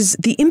 which is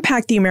the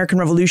impact the American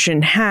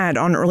Revolution had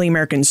on early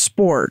American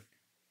sport.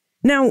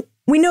 Now,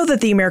 we know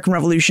that the American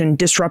Revolution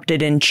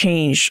disrupted and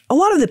changed a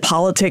lot of the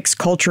politics,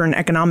 culture, and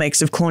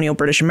economics of colonial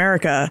British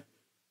America.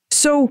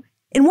 So,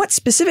 in what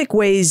specific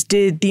ways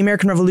did the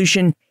American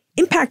Revolution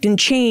impact and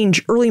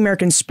change early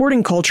American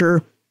sporting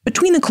culture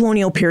between the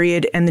colonial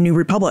period and the New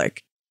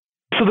Republic?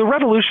 So the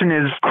Revolution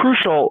is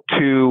crucial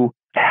to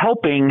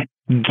helping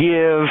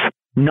give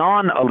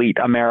non-elite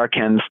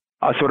Americans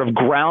a sort of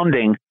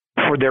grounding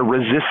for their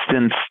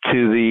resistance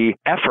to the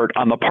effort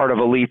on the part of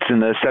elites in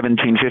the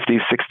 1750s,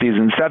 60s,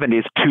 and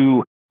 70s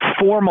to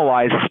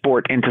formalize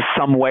sport into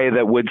some way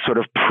that would sort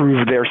of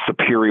prove their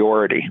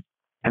superiority.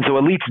 And so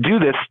elites do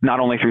this not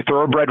only through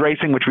thoroughbred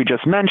racing, which we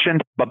just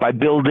mentioned, but by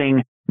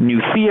building new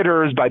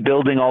theaters, by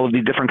building all of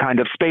these different kinds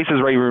of spaces,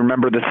 where you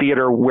remember the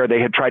theater where they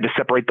had tried to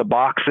separate the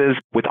boxes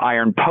with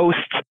iron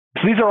posts.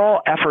 So these are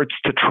all efforts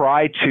to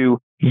try to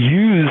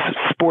use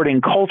sporting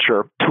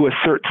culture to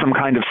assert some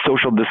kind of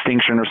social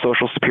distinction or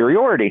social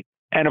superiority.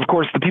 And of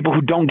course, the people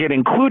who don't get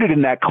included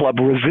in that club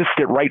resist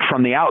it right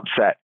from the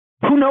outset.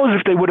 Who knows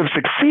if they would have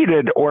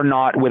succeeded or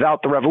not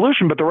without the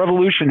revolution, but the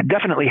revolution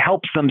definitely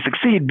helps them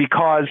succeed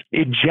because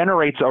it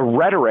generates a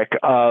rhetoric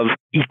of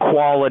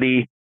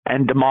equality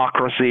and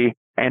democracy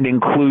and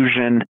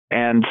inclusion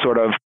and sort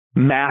of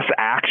mass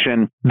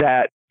action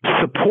that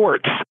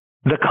supports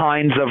the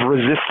kinds of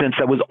resistance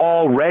that was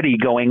already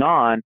going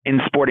on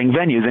in sporting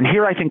venues. And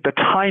here I think the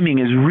timing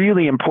is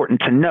really important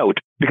to note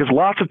because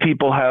lots of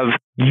people have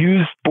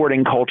used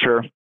sporting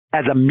culture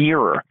as a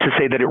mirror to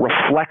say that it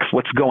reflects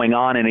what's going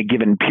on in a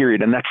given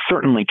period. And that's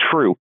certainly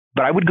true.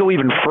 But I would go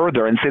even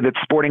further and say that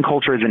sporting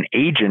culture is an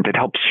agent. It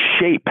helps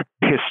shape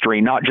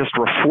history, not just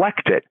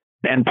reflect it.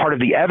 And part of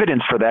the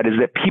evidence for that is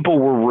that people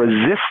were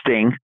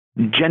resisting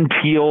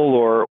genteel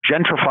or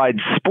gentrified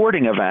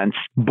sporting events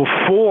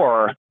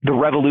before the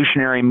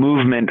revolutionary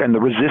movement and the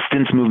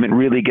resistance movement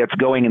really gets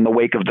going in the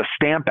wake of the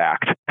Stamp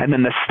Act. And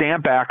then the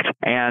Stamp Act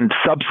and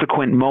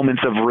subsequent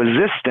moments of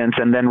resistance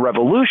and then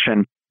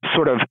revolution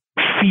sort of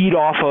feed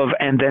off of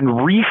and then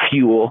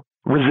refuel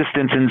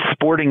resistance in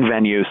sporting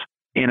venues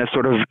in a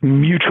sort of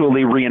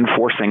mutually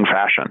reinforcing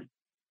fashion.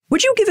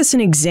 Would you give us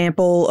an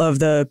example of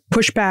the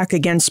pushback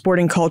against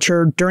sporting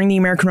culture during the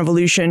American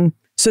Revolution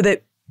so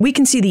that we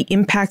can see the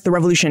impact the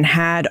revolution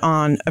had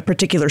on a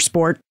particular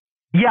sport?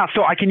 Yeah,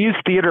 so I can use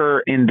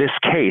theater in this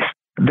case.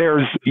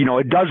 There's,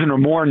 a dozen or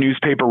more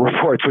newspaper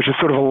reports, which is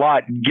sort of a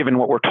lot given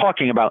what we're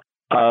talking about,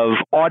 of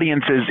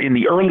audiences in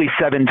the early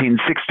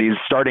 1760s,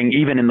 starting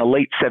even in the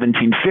late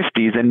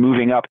 1750s and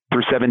moving up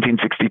through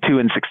 1762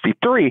 and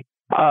 63,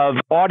 of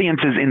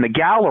audiences in the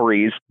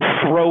galleries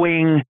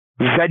throwing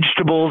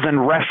vegetables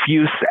and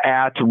refuse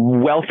at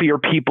wealthier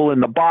people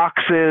in the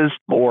boxes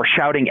or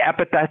shouting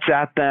epithets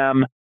at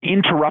them,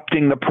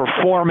 interrupting the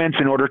performance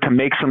in order to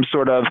make some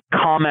sort of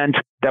comment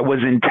that was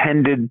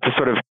intended to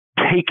sort of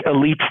take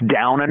elites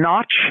down a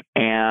notch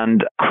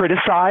and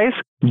criticize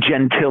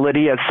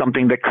gentility as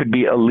something that could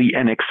be elite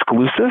and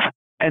exclusive.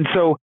 And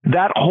so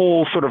that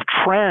whole sort of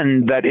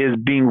trend that is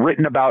being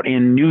written about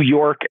in New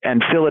York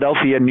and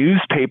Philadelphia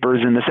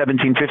newspapers in the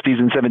 1750s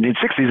and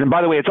 1760s, and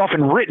by the way, it's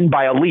often written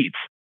by elites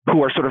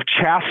who are sort of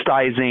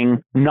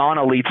chastising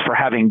non-elites for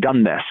having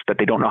done this, that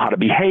they don't know how to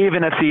behave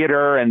in a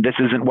theater and this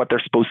isn't what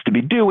they're supposed to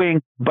be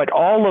doing. But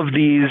all of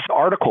these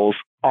articles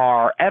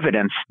are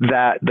evidence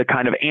that the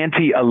kind of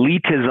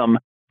anti-elitism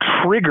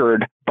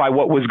triggered by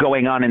what was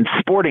going on in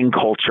sporting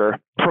culture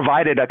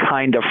provided a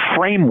kind of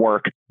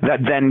framework that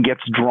then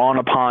gets drawn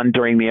upon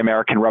during the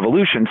American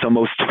Revolution. So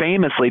most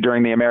famously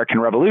during the American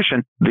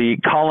Revolution, the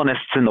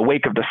colonists in the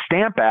wake of the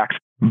Stamp Act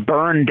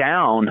burned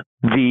down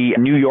the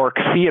New York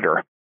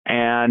theater.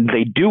 And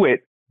they do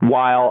it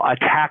while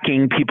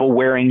attacking people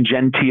wearing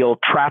genteel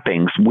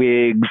trappings,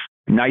 wigs,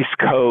 nice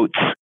coats,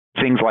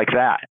 things like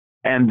that.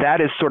 And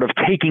that is sort of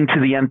taking to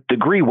the nth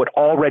degree what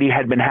already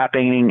had been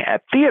happening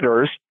at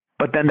theaters,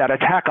 but then that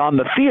attack on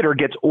the theater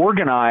gets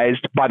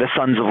organized by the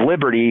Sons of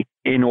Liberty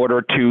in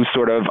order to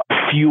sort of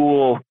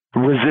fuel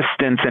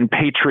resistance and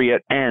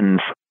patriot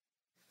ends.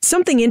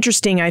 Something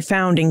interesting I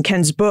found in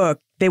Ken's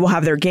book, They Will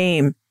Have Their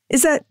Game,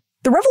 is that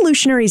the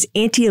revolutionaries'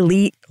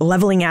 anti-elite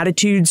leveling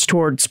attitudes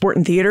toward sport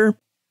and theater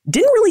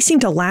didn't really seem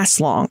to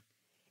last long.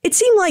 It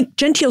seemed like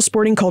genteel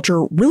sporting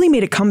culture really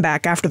made a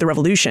comeback after the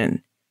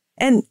revolution.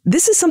 And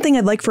this is something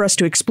I'd like for us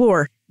to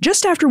explore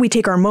just after we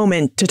take our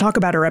moment to talk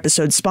about our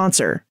episode's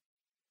sponsor.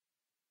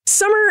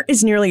 Summer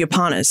is nearly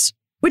upon us,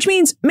 which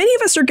means many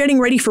of us are getting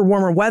ready for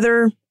warmer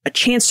weather, a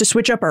chance to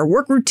switch up our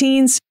work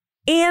routines,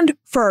 and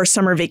for our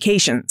summer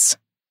vacations.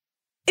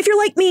 If you're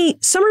like me,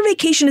 summer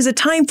vacation is a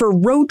time for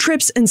road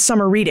trips and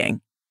summer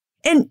reading.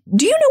 And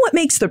do you know what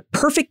makes the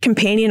perfect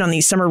companion on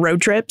these summer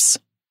road trips?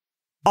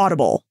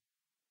 Audible.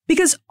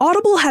 Because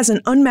Audible has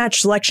an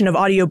unmatched selection of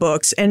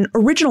audiobooks and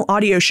original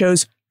audio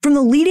shows from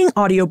the leading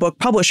audiobook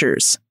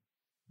publishers.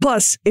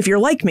 Plus, if you're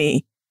like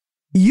me,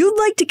 you'd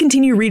like to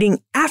continue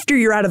reading after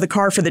you're out of the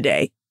car for the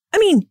day. I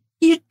mean,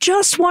 you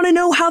just want to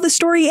know how the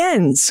story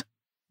ends.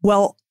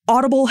 Well,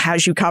 Audible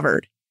has you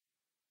covered.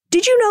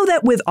 Did you know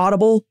that with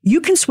Audible,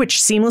 you can switch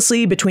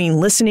seamlessly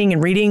between listening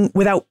and reading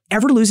without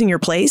ever losing your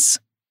place?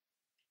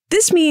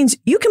 This means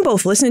you can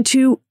both listen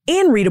to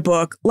and read a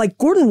book like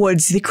Gordon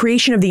Wood's The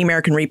Creation of the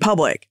American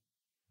Republic.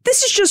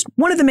 This is just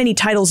one of the many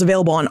titles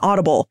available on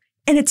Audible,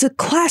 and it's a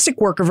classic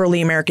work of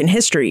early American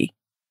history.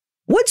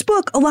 Wood's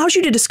book allows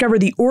you to discover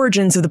the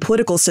origins of the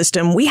political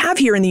system we have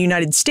here in the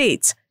United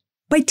States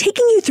by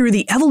taking you through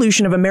the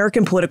evolution of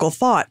American political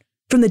thought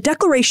from the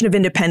Declaration of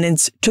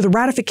Independence to the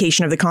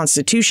ratification of the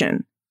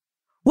Constitution.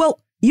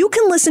 Well, you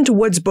can listen to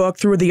Wood's book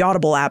through the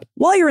Audible app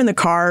while you're in the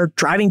car,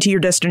 driving to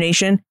your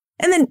destination,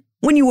 and then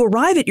when you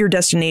arrive at your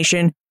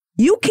destination,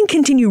 you can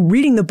continue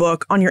reading the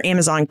book on your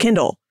Amazon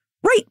Kindle,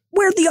 right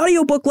where the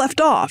audiobook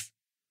left off.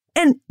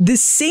 And the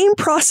same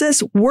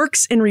process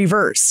works in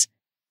reverse.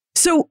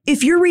 So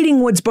if you're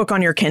reading Wood's book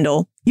on your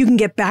Kindle, you can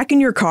get back in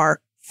your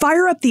car,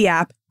 fire up the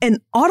app, and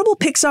Audible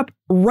picks up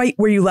right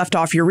where you left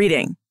off your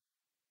reading.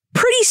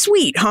 Pretty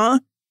sweet, huh?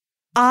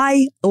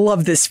 I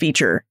love this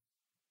feature.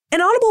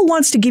 And Audible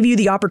wants to give you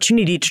the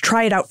opportunity to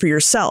try it out for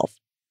yourself.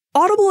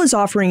 Audible is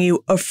offering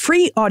you a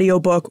free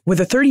audiobook with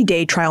a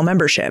 30-day trial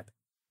membership.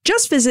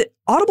 Just visit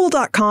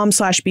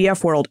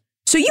audible.com/bfworld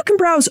so you can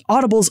browse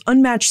Audible's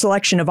unmatched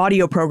selection of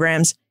audio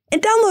programs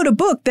and download a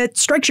book that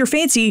strikes your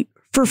fancy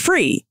for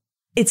free.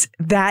 It's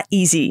that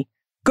easy.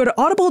 Go to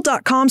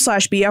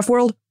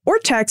audible.com/bfworld or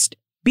text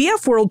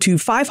bfworld to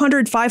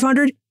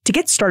 500-500 to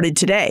get started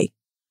today.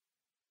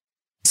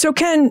 So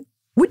Ken,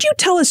 would you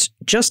tell us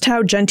just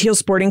how genteel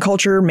sporting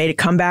culture made a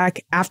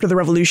comeback after the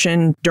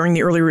revolution during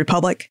the early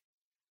republic?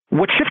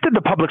 What shifted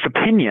the public's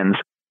opinions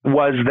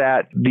was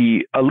that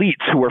the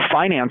elites who were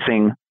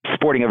financing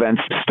sporting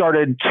events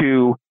started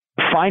to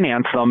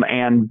finance them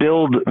and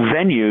build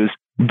venues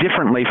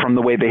differently from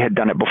the way they had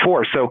done it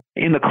before. So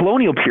in the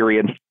colonial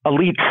period,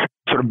 elites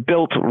sort of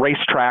built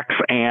racetracks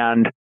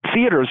and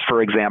theaters,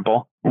 for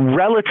example,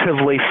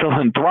 relatively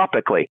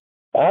philanthropically.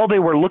 All they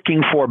were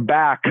looking for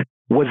back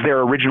was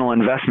their original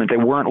investment. They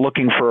weren't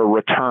looking for a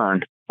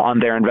return on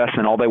their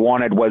investment. All they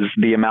wanted was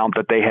the amount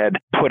that they had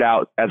put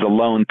out as a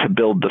loan to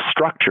build the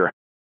structure.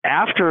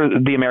 After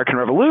the American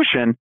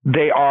Revolution,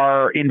 they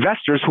are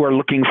investors who are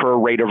looking for a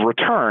rate of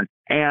return.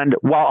 And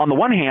while on the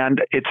one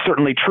hand, it's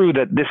certainly true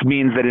that this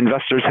means that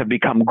investors have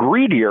become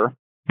greedier,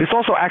 this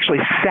also actually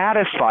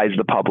satisfies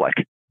the public.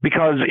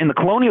 Because in the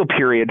colonial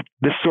period,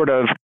 this sort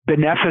of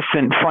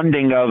beneficent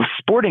funding of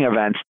sporting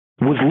events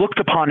was looked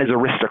upon as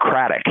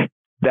aristocratic,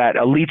 that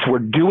elites were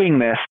doing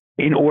this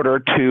in order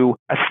to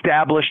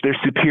establish their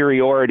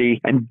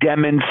superiority and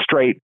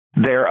demonstrate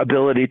their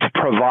ability to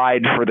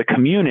provide for the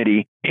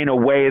community in a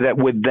way that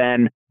would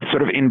then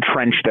sort of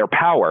entrench their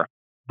power.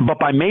 But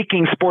by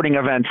making sporting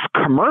events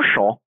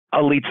commercial,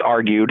 elites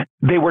argued,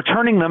 they were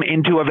turning them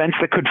into events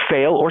that could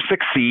fail or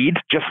succeed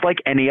just like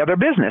any other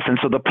business. And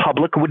so the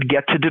public would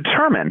get to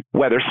determine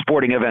whether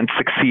sporting events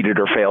succeeded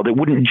or failed. It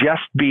wouldn't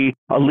just be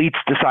elites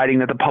deciding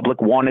that the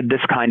public wanted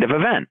this kind of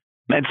event.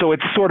 And so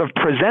it's sort of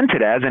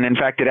presented as, and in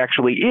fact it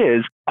actually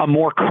is, a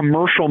more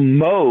commercial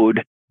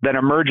mode that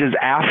emerges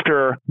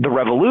after the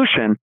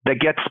revolution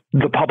that gets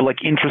the public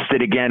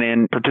interested again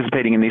in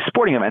participating in these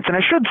sporting events. And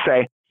I should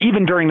say,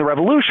 even during the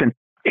revolution,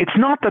 it's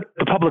not that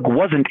the public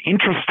wasn't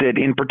interested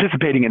in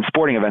participating in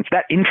sporting events.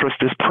 That interest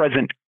is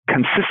present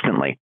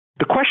consistently.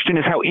 The question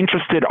is, how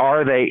interested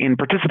are they in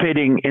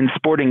participating in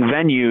sporting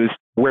venues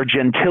where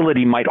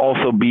gentility might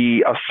also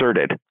be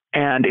asserted?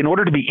 And in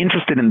order to be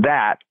interested in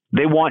that,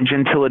 they want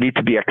gentility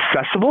to be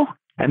accessible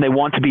and they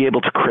want to be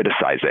able to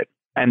criticize it.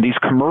 And these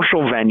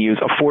commercial venues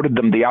afforded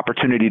them the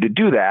opportunity to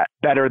do that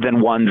better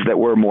than ones that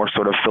were more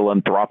sort of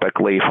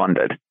philanthropically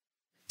funded.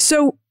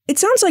 So it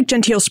sounds like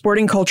genteel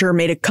sporting culture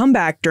made a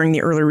comeback during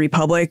the early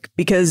republic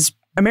because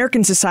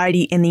American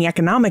society and the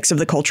economics of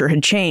the culture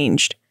had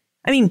changed.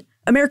 I mean,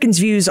 Americans'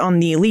 views on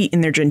the elite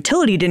and their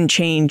gentility didn't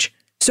change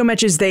so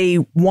much as they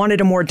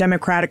wanted a more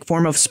democratic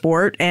form of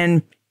sport,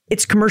 and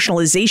its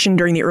commercialization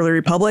during the early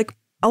republic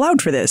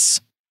allowed for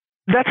this.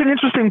 That's an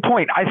interesting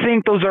point. I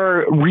think those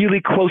are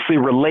really closely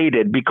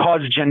related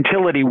because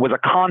gentility was a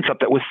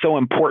concept that was so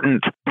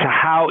important to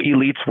how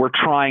elites were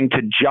trying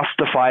to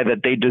justify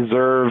that they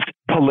deserved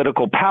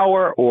political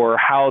power or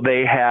how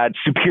they had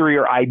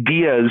superior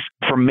ideas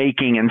for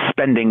making and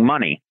spending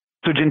money.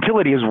 So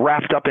gentility is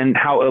wrapped up in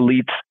how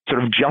elites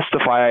sort of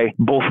justify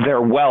both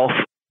their wealth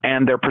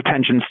and their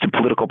pretensions to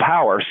political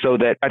power, so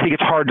that I think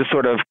it's hard to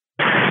sort of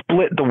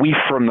split the wheat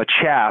from the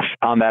chaff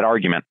on that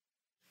argument.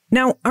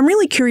 Now, I'm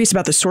really curious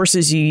about the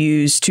sources you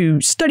use to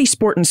study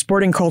sport and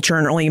sporting culture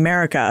in early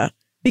America,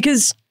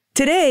 because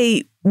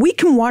today we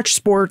can watch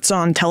sports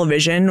on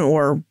television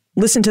or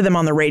listen to them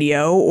on the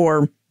radio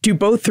or do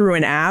both through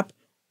an app,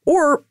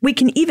 or we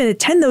can even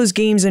attend those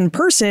games in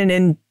person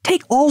and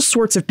take all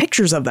sorts of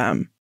pictures of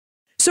them.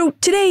 So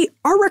today,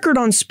 our record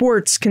on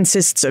sports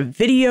consists of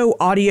video,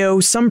 audio,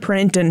 some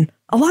print, and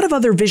a lot of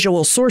other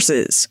visual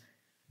sources.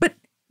 But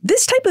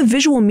this type of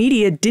visual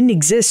media didn't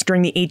exist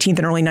during the 18th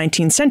and early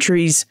 19th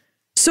centuries.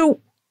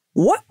 So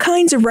what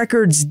kinds of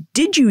records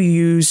did you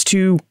use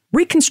to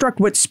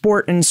reconstruct what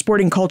sport and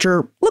sporting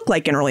culture looked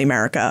like in early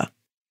America?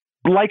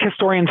 Like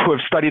historians who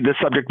have studied this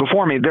subject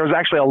before me, there's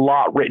actually a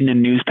lot written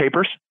in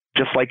newspapers.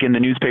 Just like in the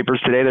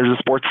newspapers today, there's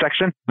a sports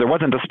section. There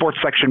wasn't a sports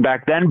section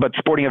back then, but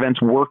sporting events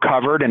were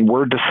covered and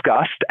were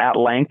discussed at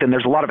length. And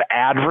there's a lot of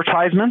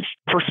advertisements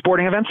for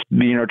sporting events,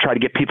 try to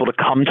get people to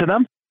come to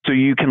them. So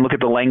you can look at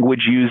the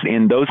language used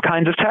in those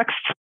kinds of texts.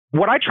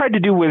 What I tried to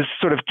do was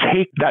sort of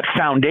take that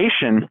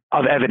foundation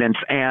of evidence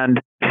and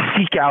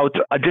seek out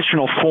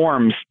additional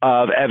forms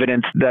of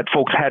evidence that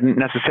folks hadn't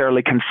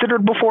necessarily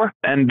considered before.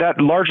 And that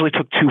largely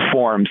took two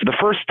forms. The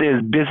first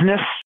is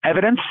business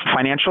evidence,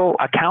 financial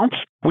accounts,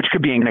 which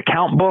could be in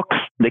account books.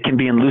 They can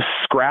be in loose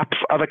scraps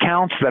of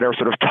accounts that are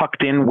sort of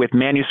tucked in with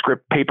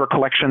manuscript paper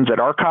collections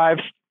at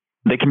archives.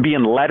 They can be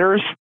in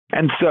letters.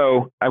 And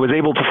so I was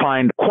able to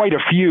find quite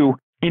a few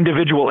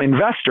individual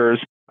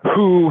investors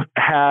who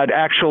had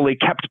actually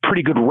kept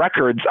pretty good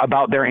records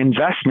about their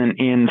investment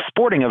in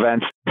sporting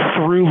events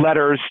through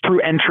letters,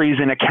 through entries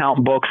in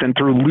account books, and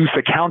through loose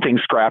accounting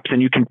scraps.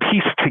 And you can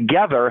piece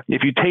together,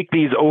 if you take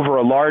these over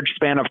a large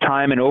span of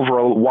time and over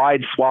a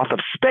wide swath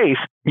of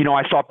space,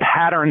 I saw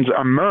patterns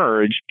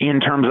emerge in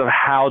terms of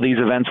how these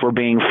events were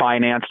being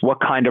financed, what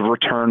kind of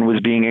return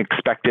was being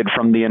expected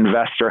from the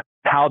investor,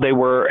 how they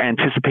were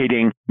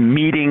anticipating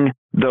meeting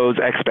those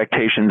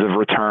expectations of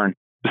return.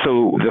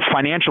 So the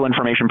financial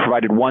information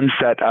provided one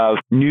set of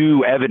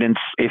new evidence,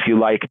 if you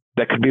like,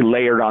 that could be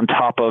layered on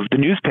top of the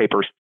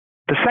newspapers.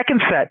 The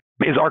second set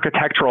is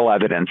architectural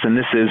evidence, and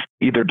this is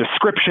either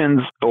descriptions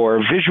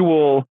or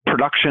visual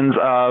productions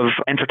of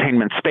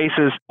entertainment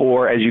spaces,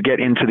 or as you get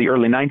into the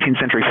early 19th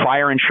century,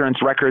 fire insurance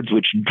records,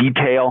 which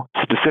detail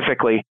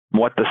specifically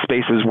what the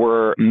spaces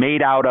were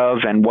made out of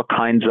and what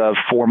kinds of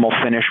formal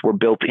finish were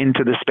built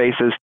into the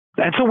spaces.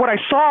 And so what I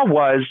saw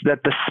was that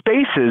the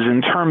spaces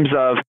in terms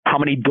of how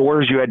many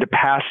doors you had to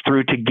pass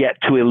through to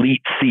get to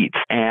elite seats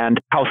and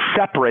how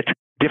separate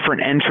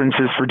different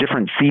entrances for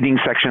different seating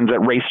sections at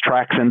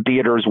racetracks and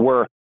theaters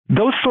were,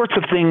 those sorts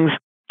of things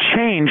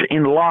change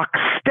in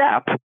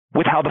lockstep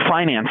with how the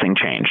financing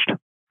changed.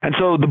 And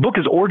so the book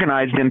is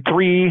organized in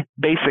 3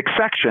 basic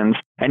sections,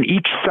 and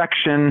each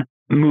section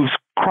moves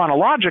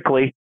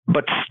chronologically,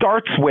 but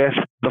starts with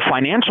the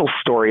financial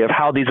story of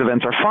how these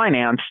events are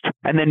financed,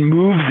 and then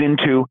moves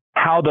into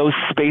how those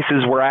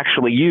spaces were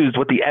actually used,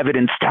 what the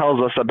evidence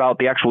tells us about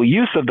the actual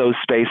use of those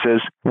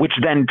spaces, which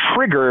then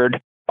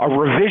triggered a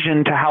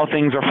revision to how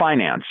things are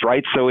financed,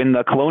 right? So in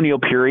the colonial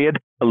period,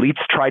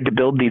 elites tried to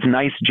build these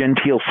nice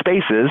genteel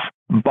spaces,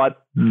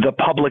 but the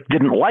public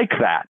didn't like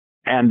that.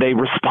 And they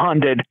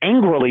responded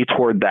angrily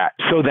toward that.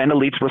 So then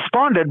elites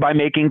responded by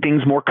making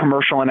things more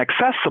commercial and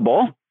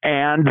accessible,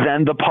 and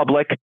then the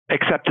public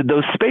accepted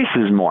those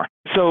spaces more.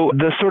 So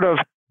the sort of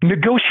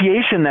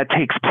negotiation that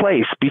takes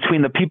place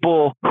between the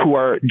people who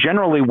are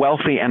generally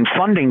wealthy and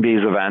funding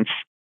these events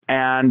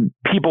and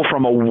people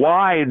from a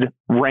wide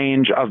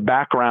range of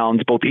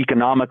backgrounds, both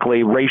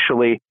economically,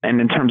 racially, and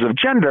in terms of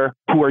gender,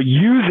 who are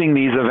using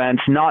these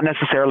events not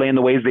necessarily in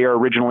the ways they are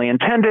originally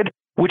intended,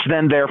 which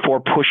then therefore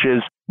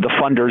pushes the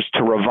funders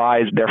to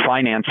revise their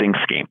financing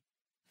scheme.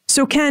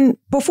 So Ken,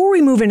 before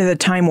we move into the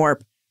time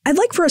warp, I'd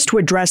like for us to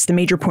address the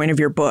major point of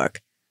your book,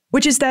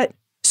 which is that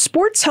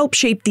sports help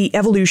shape the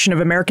evolution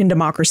of American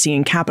democracy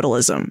and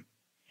capitalism.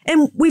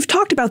 And we've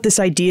talked about this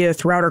idea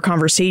throughout our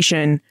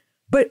conversation,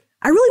 but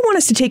I really want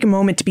us to take a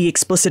moment to be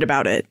explicit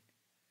about it.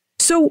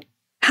 So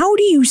how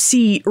do you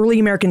see early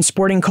American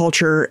sporting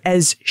culture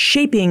as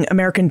shaping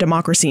American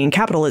democracy and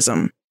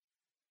capitalism?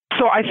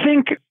 So I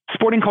think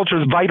sporting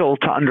culture is vital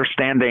to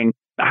understanding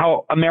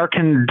how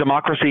American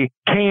democracy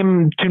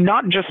came to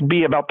not just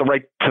be about the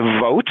right to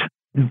vote,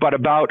 but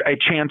about a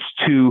chance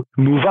to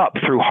move up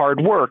through hard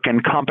work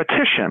and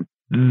competition.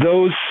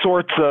 Those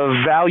sorts of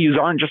values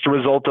aren't just a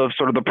result of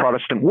sort of the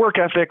Protestant work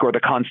ethic or the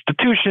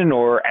Constitution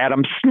or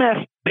Adam Smith.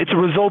 It's a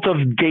result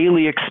of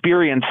daily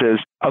experiences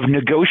of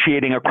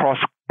negotiating across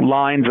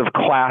lines of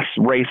class,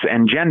 race,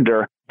 and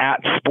gender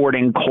at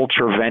sporting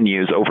culture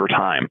venues over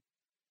time.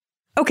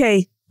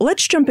 Okay,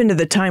 let's jump into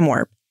the time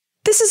warp.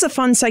 This is a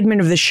fun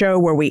segment of the show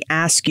where we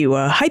ask you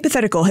a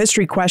hypothetical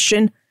history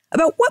question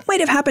about what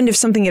might have happened if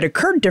something had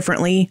occurred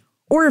differently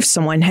or if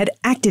someone had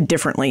acted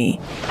differently.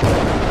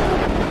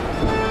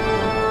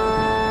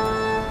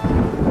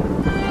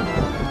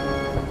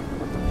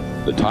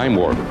 The time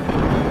warp.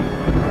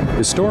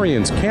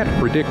 Historians can't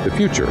predict the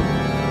future,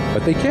 but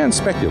they can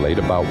speculate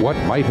about what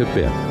might have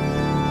been.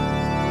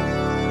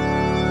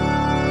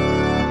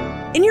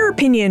 In your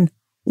opinion,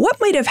 what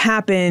might have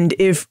happened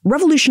if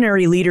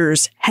revolutionary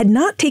leaders had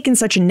not taken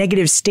such a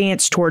negative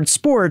stance towards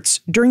sports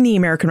during the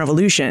American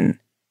Revolution?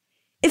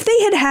 If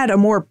they had had a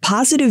more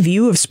positive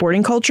view of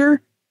sporting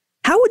culture,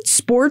 how would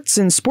sports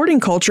and sporting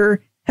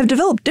culture have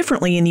developed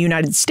differently in the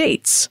United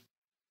States?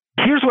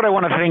 Here's what I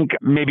want to think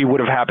maybe would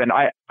have happened.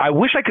 I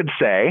wish I could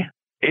say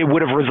it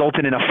would have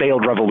resulted in a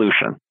failed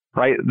revolution,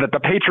 right? That the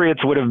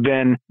patriots would have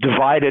been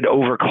divided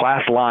over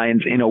class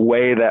lines in a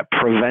way that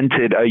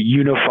prevented a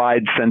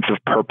unified sense of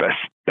purpose.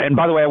 And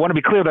by the way, I want to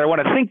be clear that I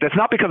want to think this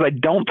not because I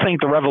don't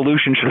think the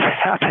revolution should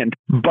have happened,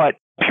 but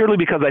purely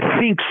because I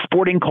think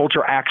sporting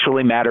culture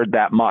actually mattered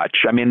that much.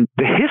 I mean,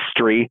 the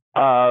history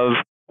of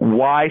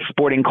why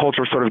sporting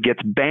culture sort of gets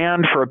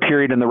banned for a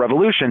period in the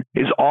revolution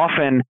is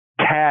often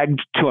tagged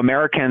to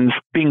Americans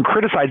being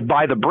criticized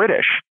by the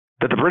British.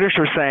 That the British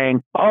are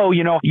saying, oh,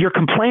 you're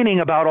complaining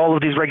about all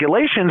of these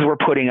regulations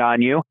we're putting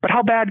on you, but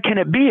how bad can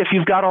it be if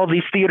you've got all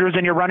these theaters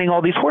and you're running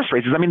all these horse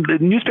races? I mean, the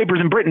newspapers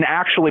in Britain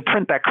actually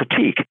print that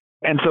critique.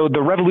 And so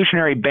the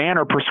revolutionary ban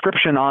or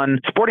prescription on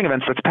sporting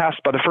events that's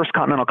passed by the First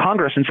Continental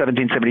Congress in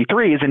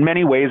 1773 is in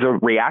many ways a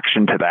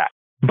reaction to that.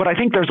 But I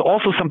think there's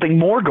also something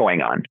more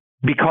going on,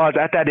 because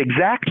at that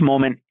exact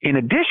moment, in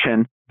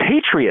addition,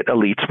 patriot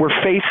elites were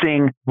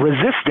facing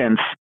resistance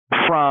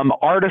from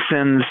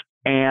artisans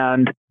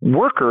and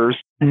workers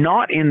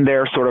not in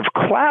their sort of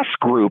class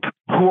group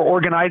who were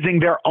organizing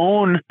their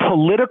own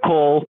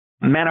political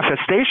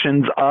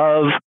manifestations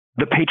of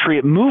the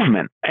patriot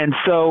movement. And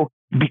so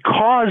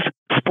because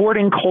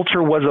sporting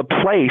culture was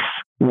a place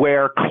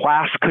where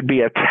class could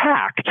be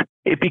attacked,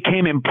 it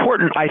became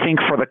important, I think,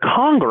 for the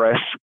Congress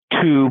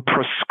to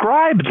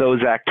prescribe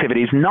those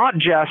activities, not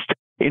just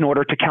in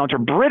order to counter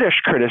British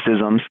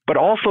criticisms, but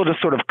also to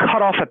sort of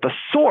cut off at the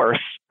source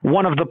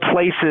one of the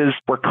places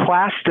where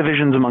class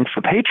divisions amongst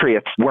the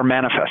patriots were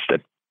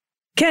manifested.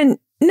 Ken,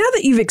 now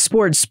that you've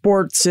explored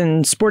sports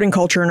and sporting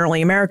culture in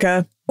early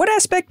America, what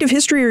aspect of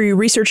history are you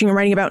researching and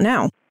writing about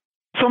now?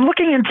 So I'm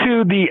looking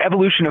into the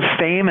evolution of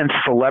fame and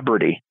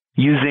celebrity,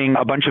 using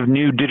a bunch of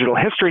new digital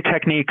history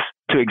techniques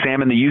to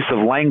examine the use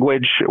of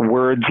language,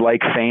 words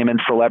like fame and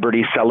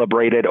celebrity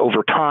celebrated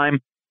over time,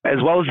 as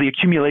well as the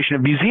accumulation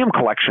of museum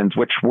collections,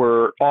 which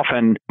were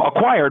often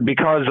acquired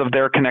because of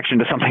their connection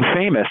to something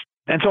famous.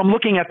 And so I'm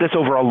looking at this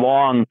over a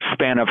long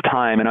span of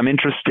time, and I'm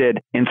interested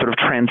in sort of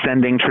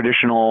transcending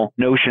traditional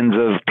notions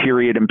of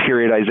period and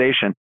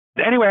periodization.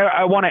 Anyway,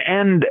 I want to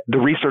end the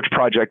research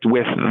project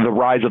with the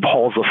rise of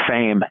halls of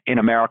fame in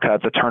America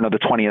at the turn of the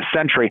 20th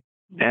century,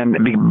 and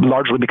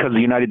largely because the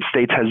United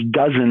States has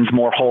dozens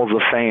more halls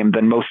of fame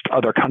than most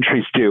other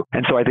countries do.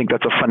 And so I think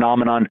that's a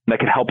phenomenon that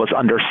can help us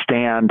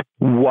understand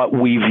what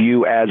we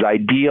view as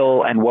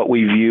ideal and what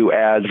we view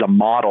as a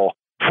model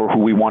for who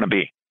we want to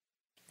be.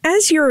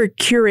 As you're a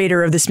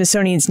curator of the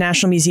Smithsonian's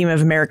National Museum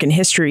of American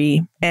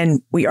History,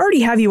 and we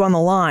already have you on the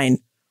line,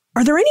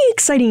 are there any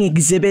exciting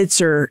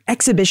exhibits or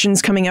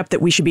exhibitions coming up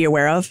that we should be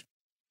aware of?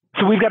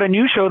 So we've got a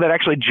new show that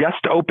actually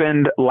just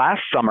opened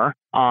last summer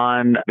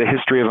on the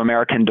history of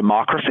American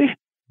democracy.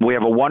 We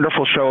have a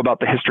wonderful show about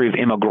the history of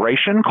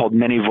immigration called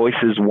Many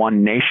Voices,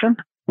 One Nation.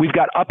 We've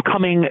got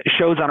upcoming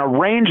shows on a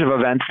range of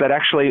events that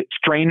actually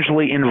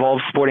strangely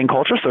involve sporting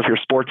culture. So if you're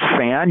a sports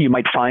fan, you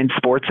might find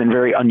sports in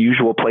very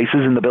unusual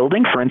places in the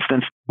building. For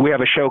instance, we have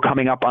a show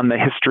coming up on the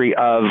history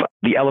of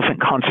the Elephant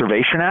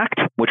Conservation Act,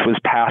 which was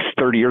passed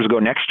 30 years ago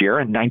next year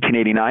in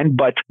 1989.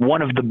 But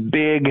one of the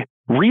big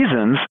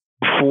reasons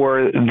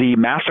for the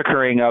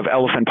massacring of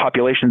elephant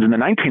populations in the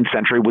 19th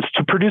century was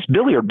to produce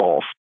billiard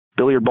balls.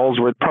 Billiard balls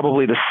were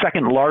probably the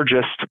second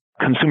largest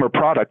consumer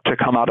product to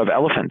come out of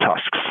elephant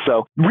tusks.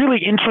 So really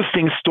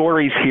interesting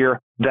stories here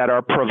that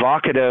are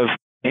provocative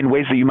in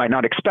ways that you might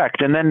not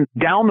expect. And then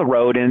down the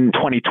road in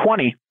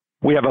 2020,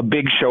 we have a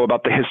big show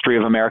about the history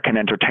of American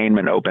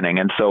entertainment opening.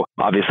 And so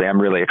obviously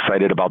I'm really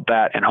excited about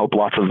that and hope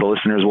lots of the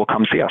listeners will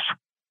come see us.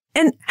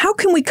 And how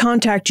can we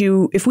contact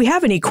you if we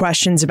have any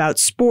questions about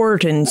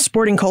sport and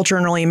sporting culture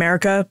in early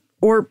America,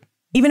 or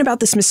even about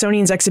the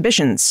Smithsonian's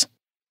exhibitions?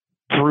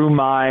 Through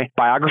my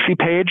biography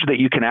page that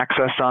you can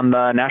access on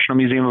the National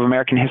Museum of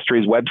American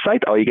History's website.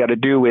 All you got to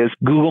do is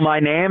Google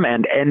my name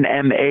and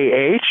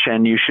NMAH,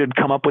 and you should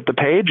come up with the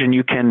page, and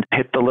you can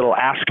hit the little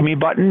Ask Me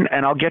button,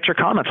 and I'll get your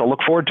comments. I'll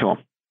look forward to them.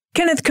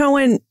 Kenneth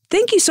Cohen,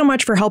 thank you so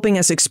much for helping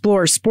us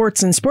explore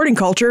sports and sporting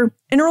culture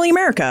in early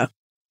America.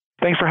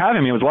 Thanks for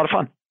having me. It was a lot of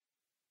fun.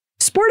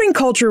 Sporting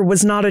culture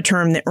was not a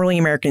term that early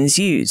Americans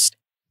used,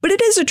 but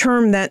it is a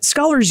term that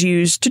scholars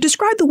use to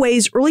describe the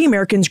ways early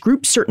Americans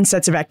grouped certain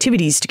sets of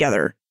activities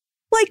together,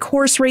 like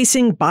horse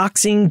racing,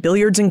 boxing,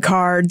 billiards and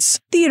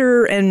cards,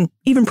 theater, and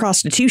even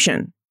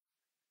prostitution.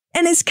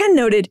 And as Ken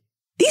noted,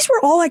 these were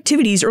all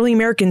activities early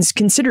Americans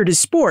considered as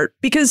sport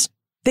because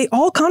they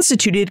all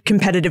constituted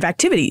competitive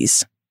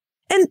activities.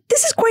 And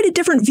this is quite a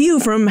different view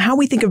from how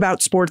we think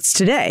about sports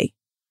today.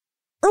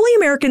 Early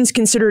Americans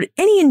considered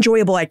any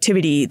enjoyable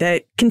activity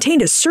that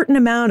contained a certain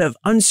amount of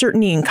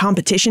uncertainty and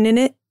competition in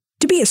it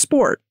to be a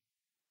sport.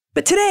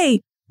 But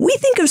today, we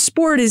think of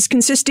sport as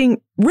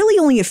consisting really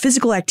only of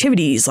physical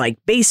activities like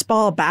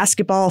baseball,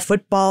 basketball,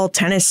 football,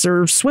 tennis,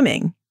 or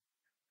swimming.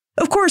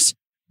 Of course,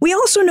 we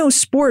also know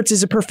sports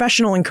is a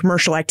professional and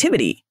commercial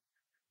activity.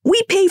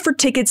 We pay for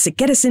tickets that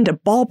get us into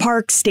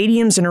ballparks,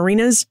 stadiums, and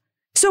arenas,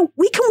 so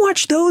we can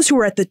watch those who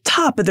are at the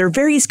top of their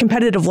various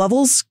competitive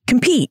levels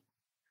compete.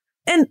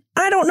 And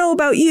I don't know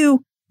about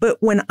you, but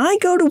when I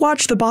go to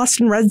watch the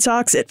Boston Red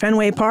Sox at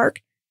Fenway Park,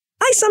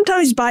 I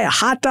sometimes buy a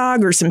hot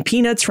dog or some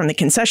peanuts from the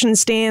concession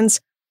stands,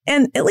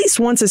 and at least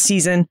once a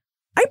season,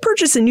 I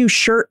purchase a new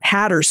shirt,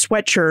 hat, or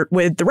sweatshirt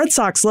with the Red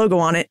Sox logo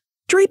on it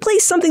to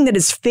replace something that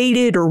is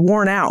faded or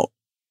worn out.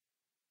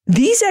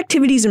 These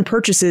activities and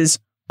purchases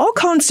all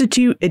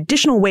constitute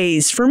additional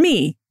ways for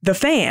me, the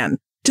fan,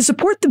 to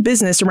support the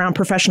business around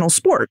professional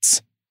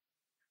sports.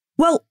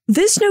 Well,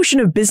 this notion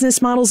of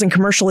business models and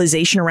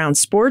commercialization around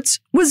sports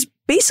was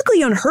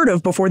basically unheard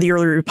of before the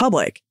early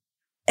republic.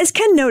 As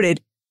Ken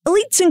noted,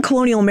 elites in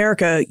colonial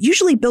America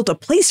usually built a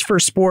place for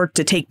sport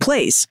to take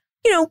place,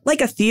 like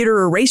a theater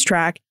or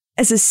racetrack,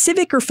 as a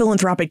civic or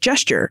philanthropic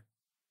gesture.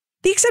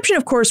 The exception,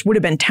 of course, would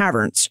have been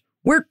taverns,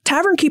 where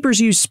tavern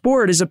keepers used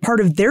sport as a part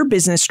of their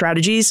business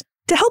strategies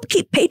to help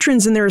keep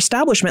patrons in their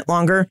establishment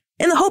longer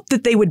in the hope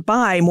that they would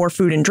buy more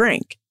food and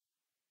drink.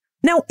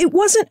 Now, it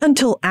wasn't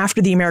until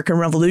after the American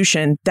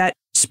Revolution that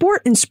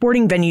sport and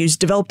sporting venues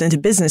developed into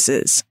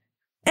businesses.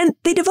 And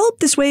they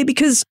developed this way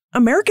because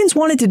Americans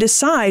wanted to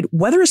decide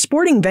whether a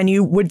sporting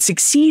venue would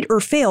succeed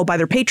or fail by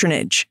their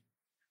patronage.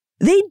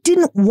 They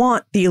didn't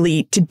want the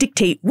elite to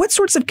dictate what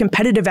sorts of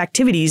competitive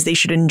activities they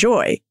should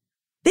enjoy.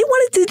 They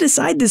wanted to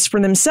decide this for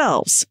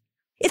themselves.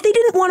 If they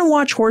didn't want to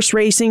watch horse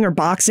racing or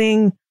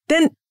boxing,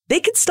 then they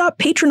could stop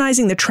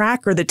patronizing the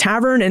track or the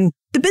tavern, and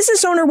the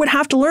business owner would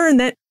have to learn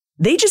that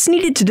they just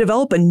needed to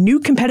develop a new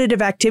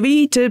competitive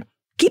activity to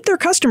keep their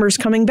customers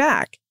coming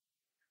back.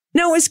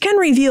 Now, as Ken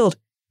revealed,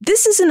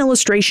 this is an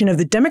illustration of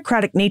the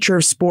democratic nature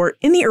of sport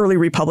in the early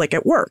republic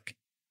at work.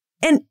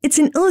 And it's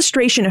an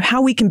illustration of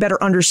how we can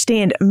better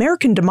understand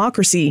American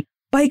democracy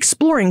by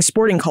exploring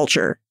sporting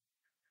culture.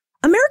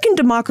 American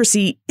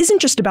democracy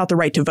isn't just about the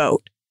right to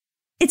vote.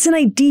 It's an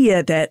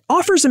idea that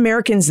offers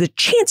Americans the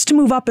chance to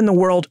move up in the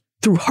world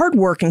through hard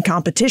work and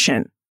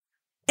competition.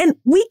 And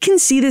we can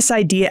see this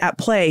idea at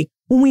play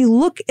when we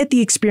look at the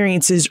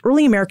experiences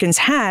early Americans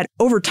had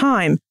over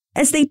time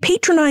as they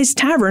patronized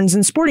taverns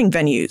and sporting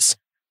venues,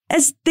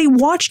 as they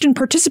watched and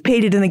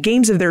participated in the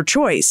games of their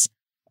choice,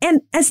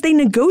 and as they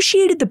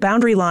negotiated the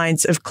boundary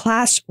lines of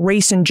class,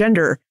 race, and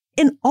gender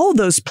in all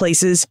those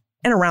places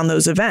and around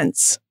those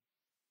events.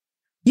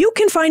 You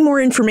can find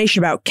more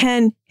information about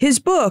Ken, his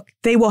book,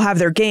 They Will Have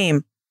Their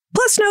Game,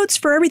 plus notes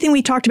for everything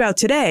we talked about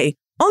today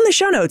on the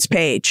show notes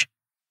page,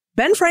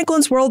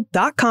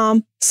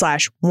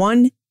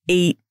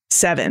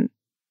 benfranklinsworld.com/187.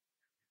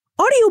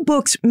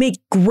 Audiobooks make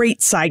great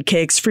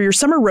sidekicks for your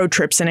summer road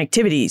trips and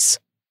activities.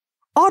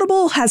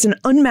 Audible has an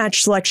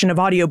unmatched selection of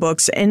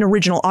audiobooks and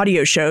original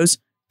audio shows,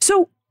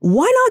 so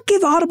why not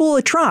give Audible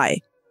a try?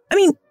 I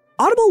mean,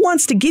 Audible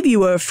wants to give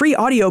you a free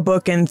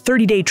audiobook and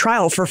 30-day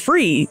trial for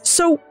free,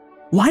 so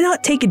why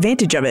not take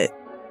advantage of it?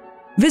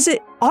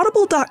 Visit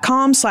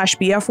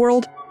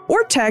audible.com/bfworld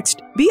or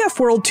text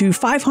bfworld to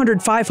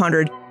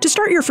 500-500 to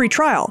start your free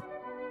trial.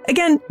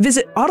 Again,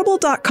 visit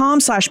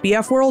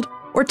audible.com/bfworld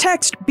or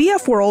text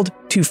bfworld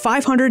to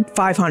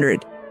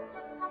 500-500.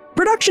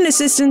 Production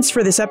assistance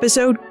for this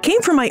episode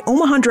came from my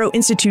Omohundro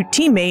Institute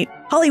teammate,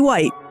 Holly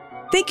White.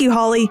 Thank you,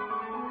 Holly.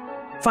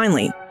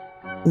 Finally,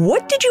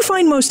 what did you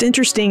find most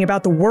interesting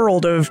about the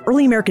world of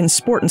early American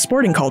sport and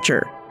sporting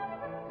culture?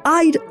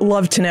 I'd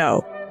love to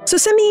know. So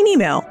send me an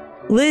email,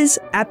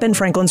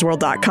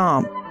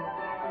 liz@benfranklinsworld.com.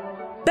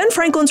 Ben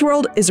Franklin's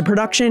World is a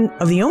production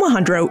of the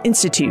Omohundro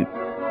Institute.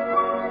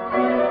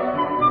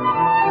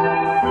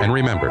 And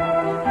remember,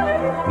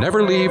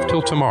 never leave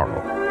till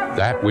tomorrow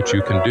that which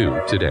you can do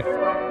today.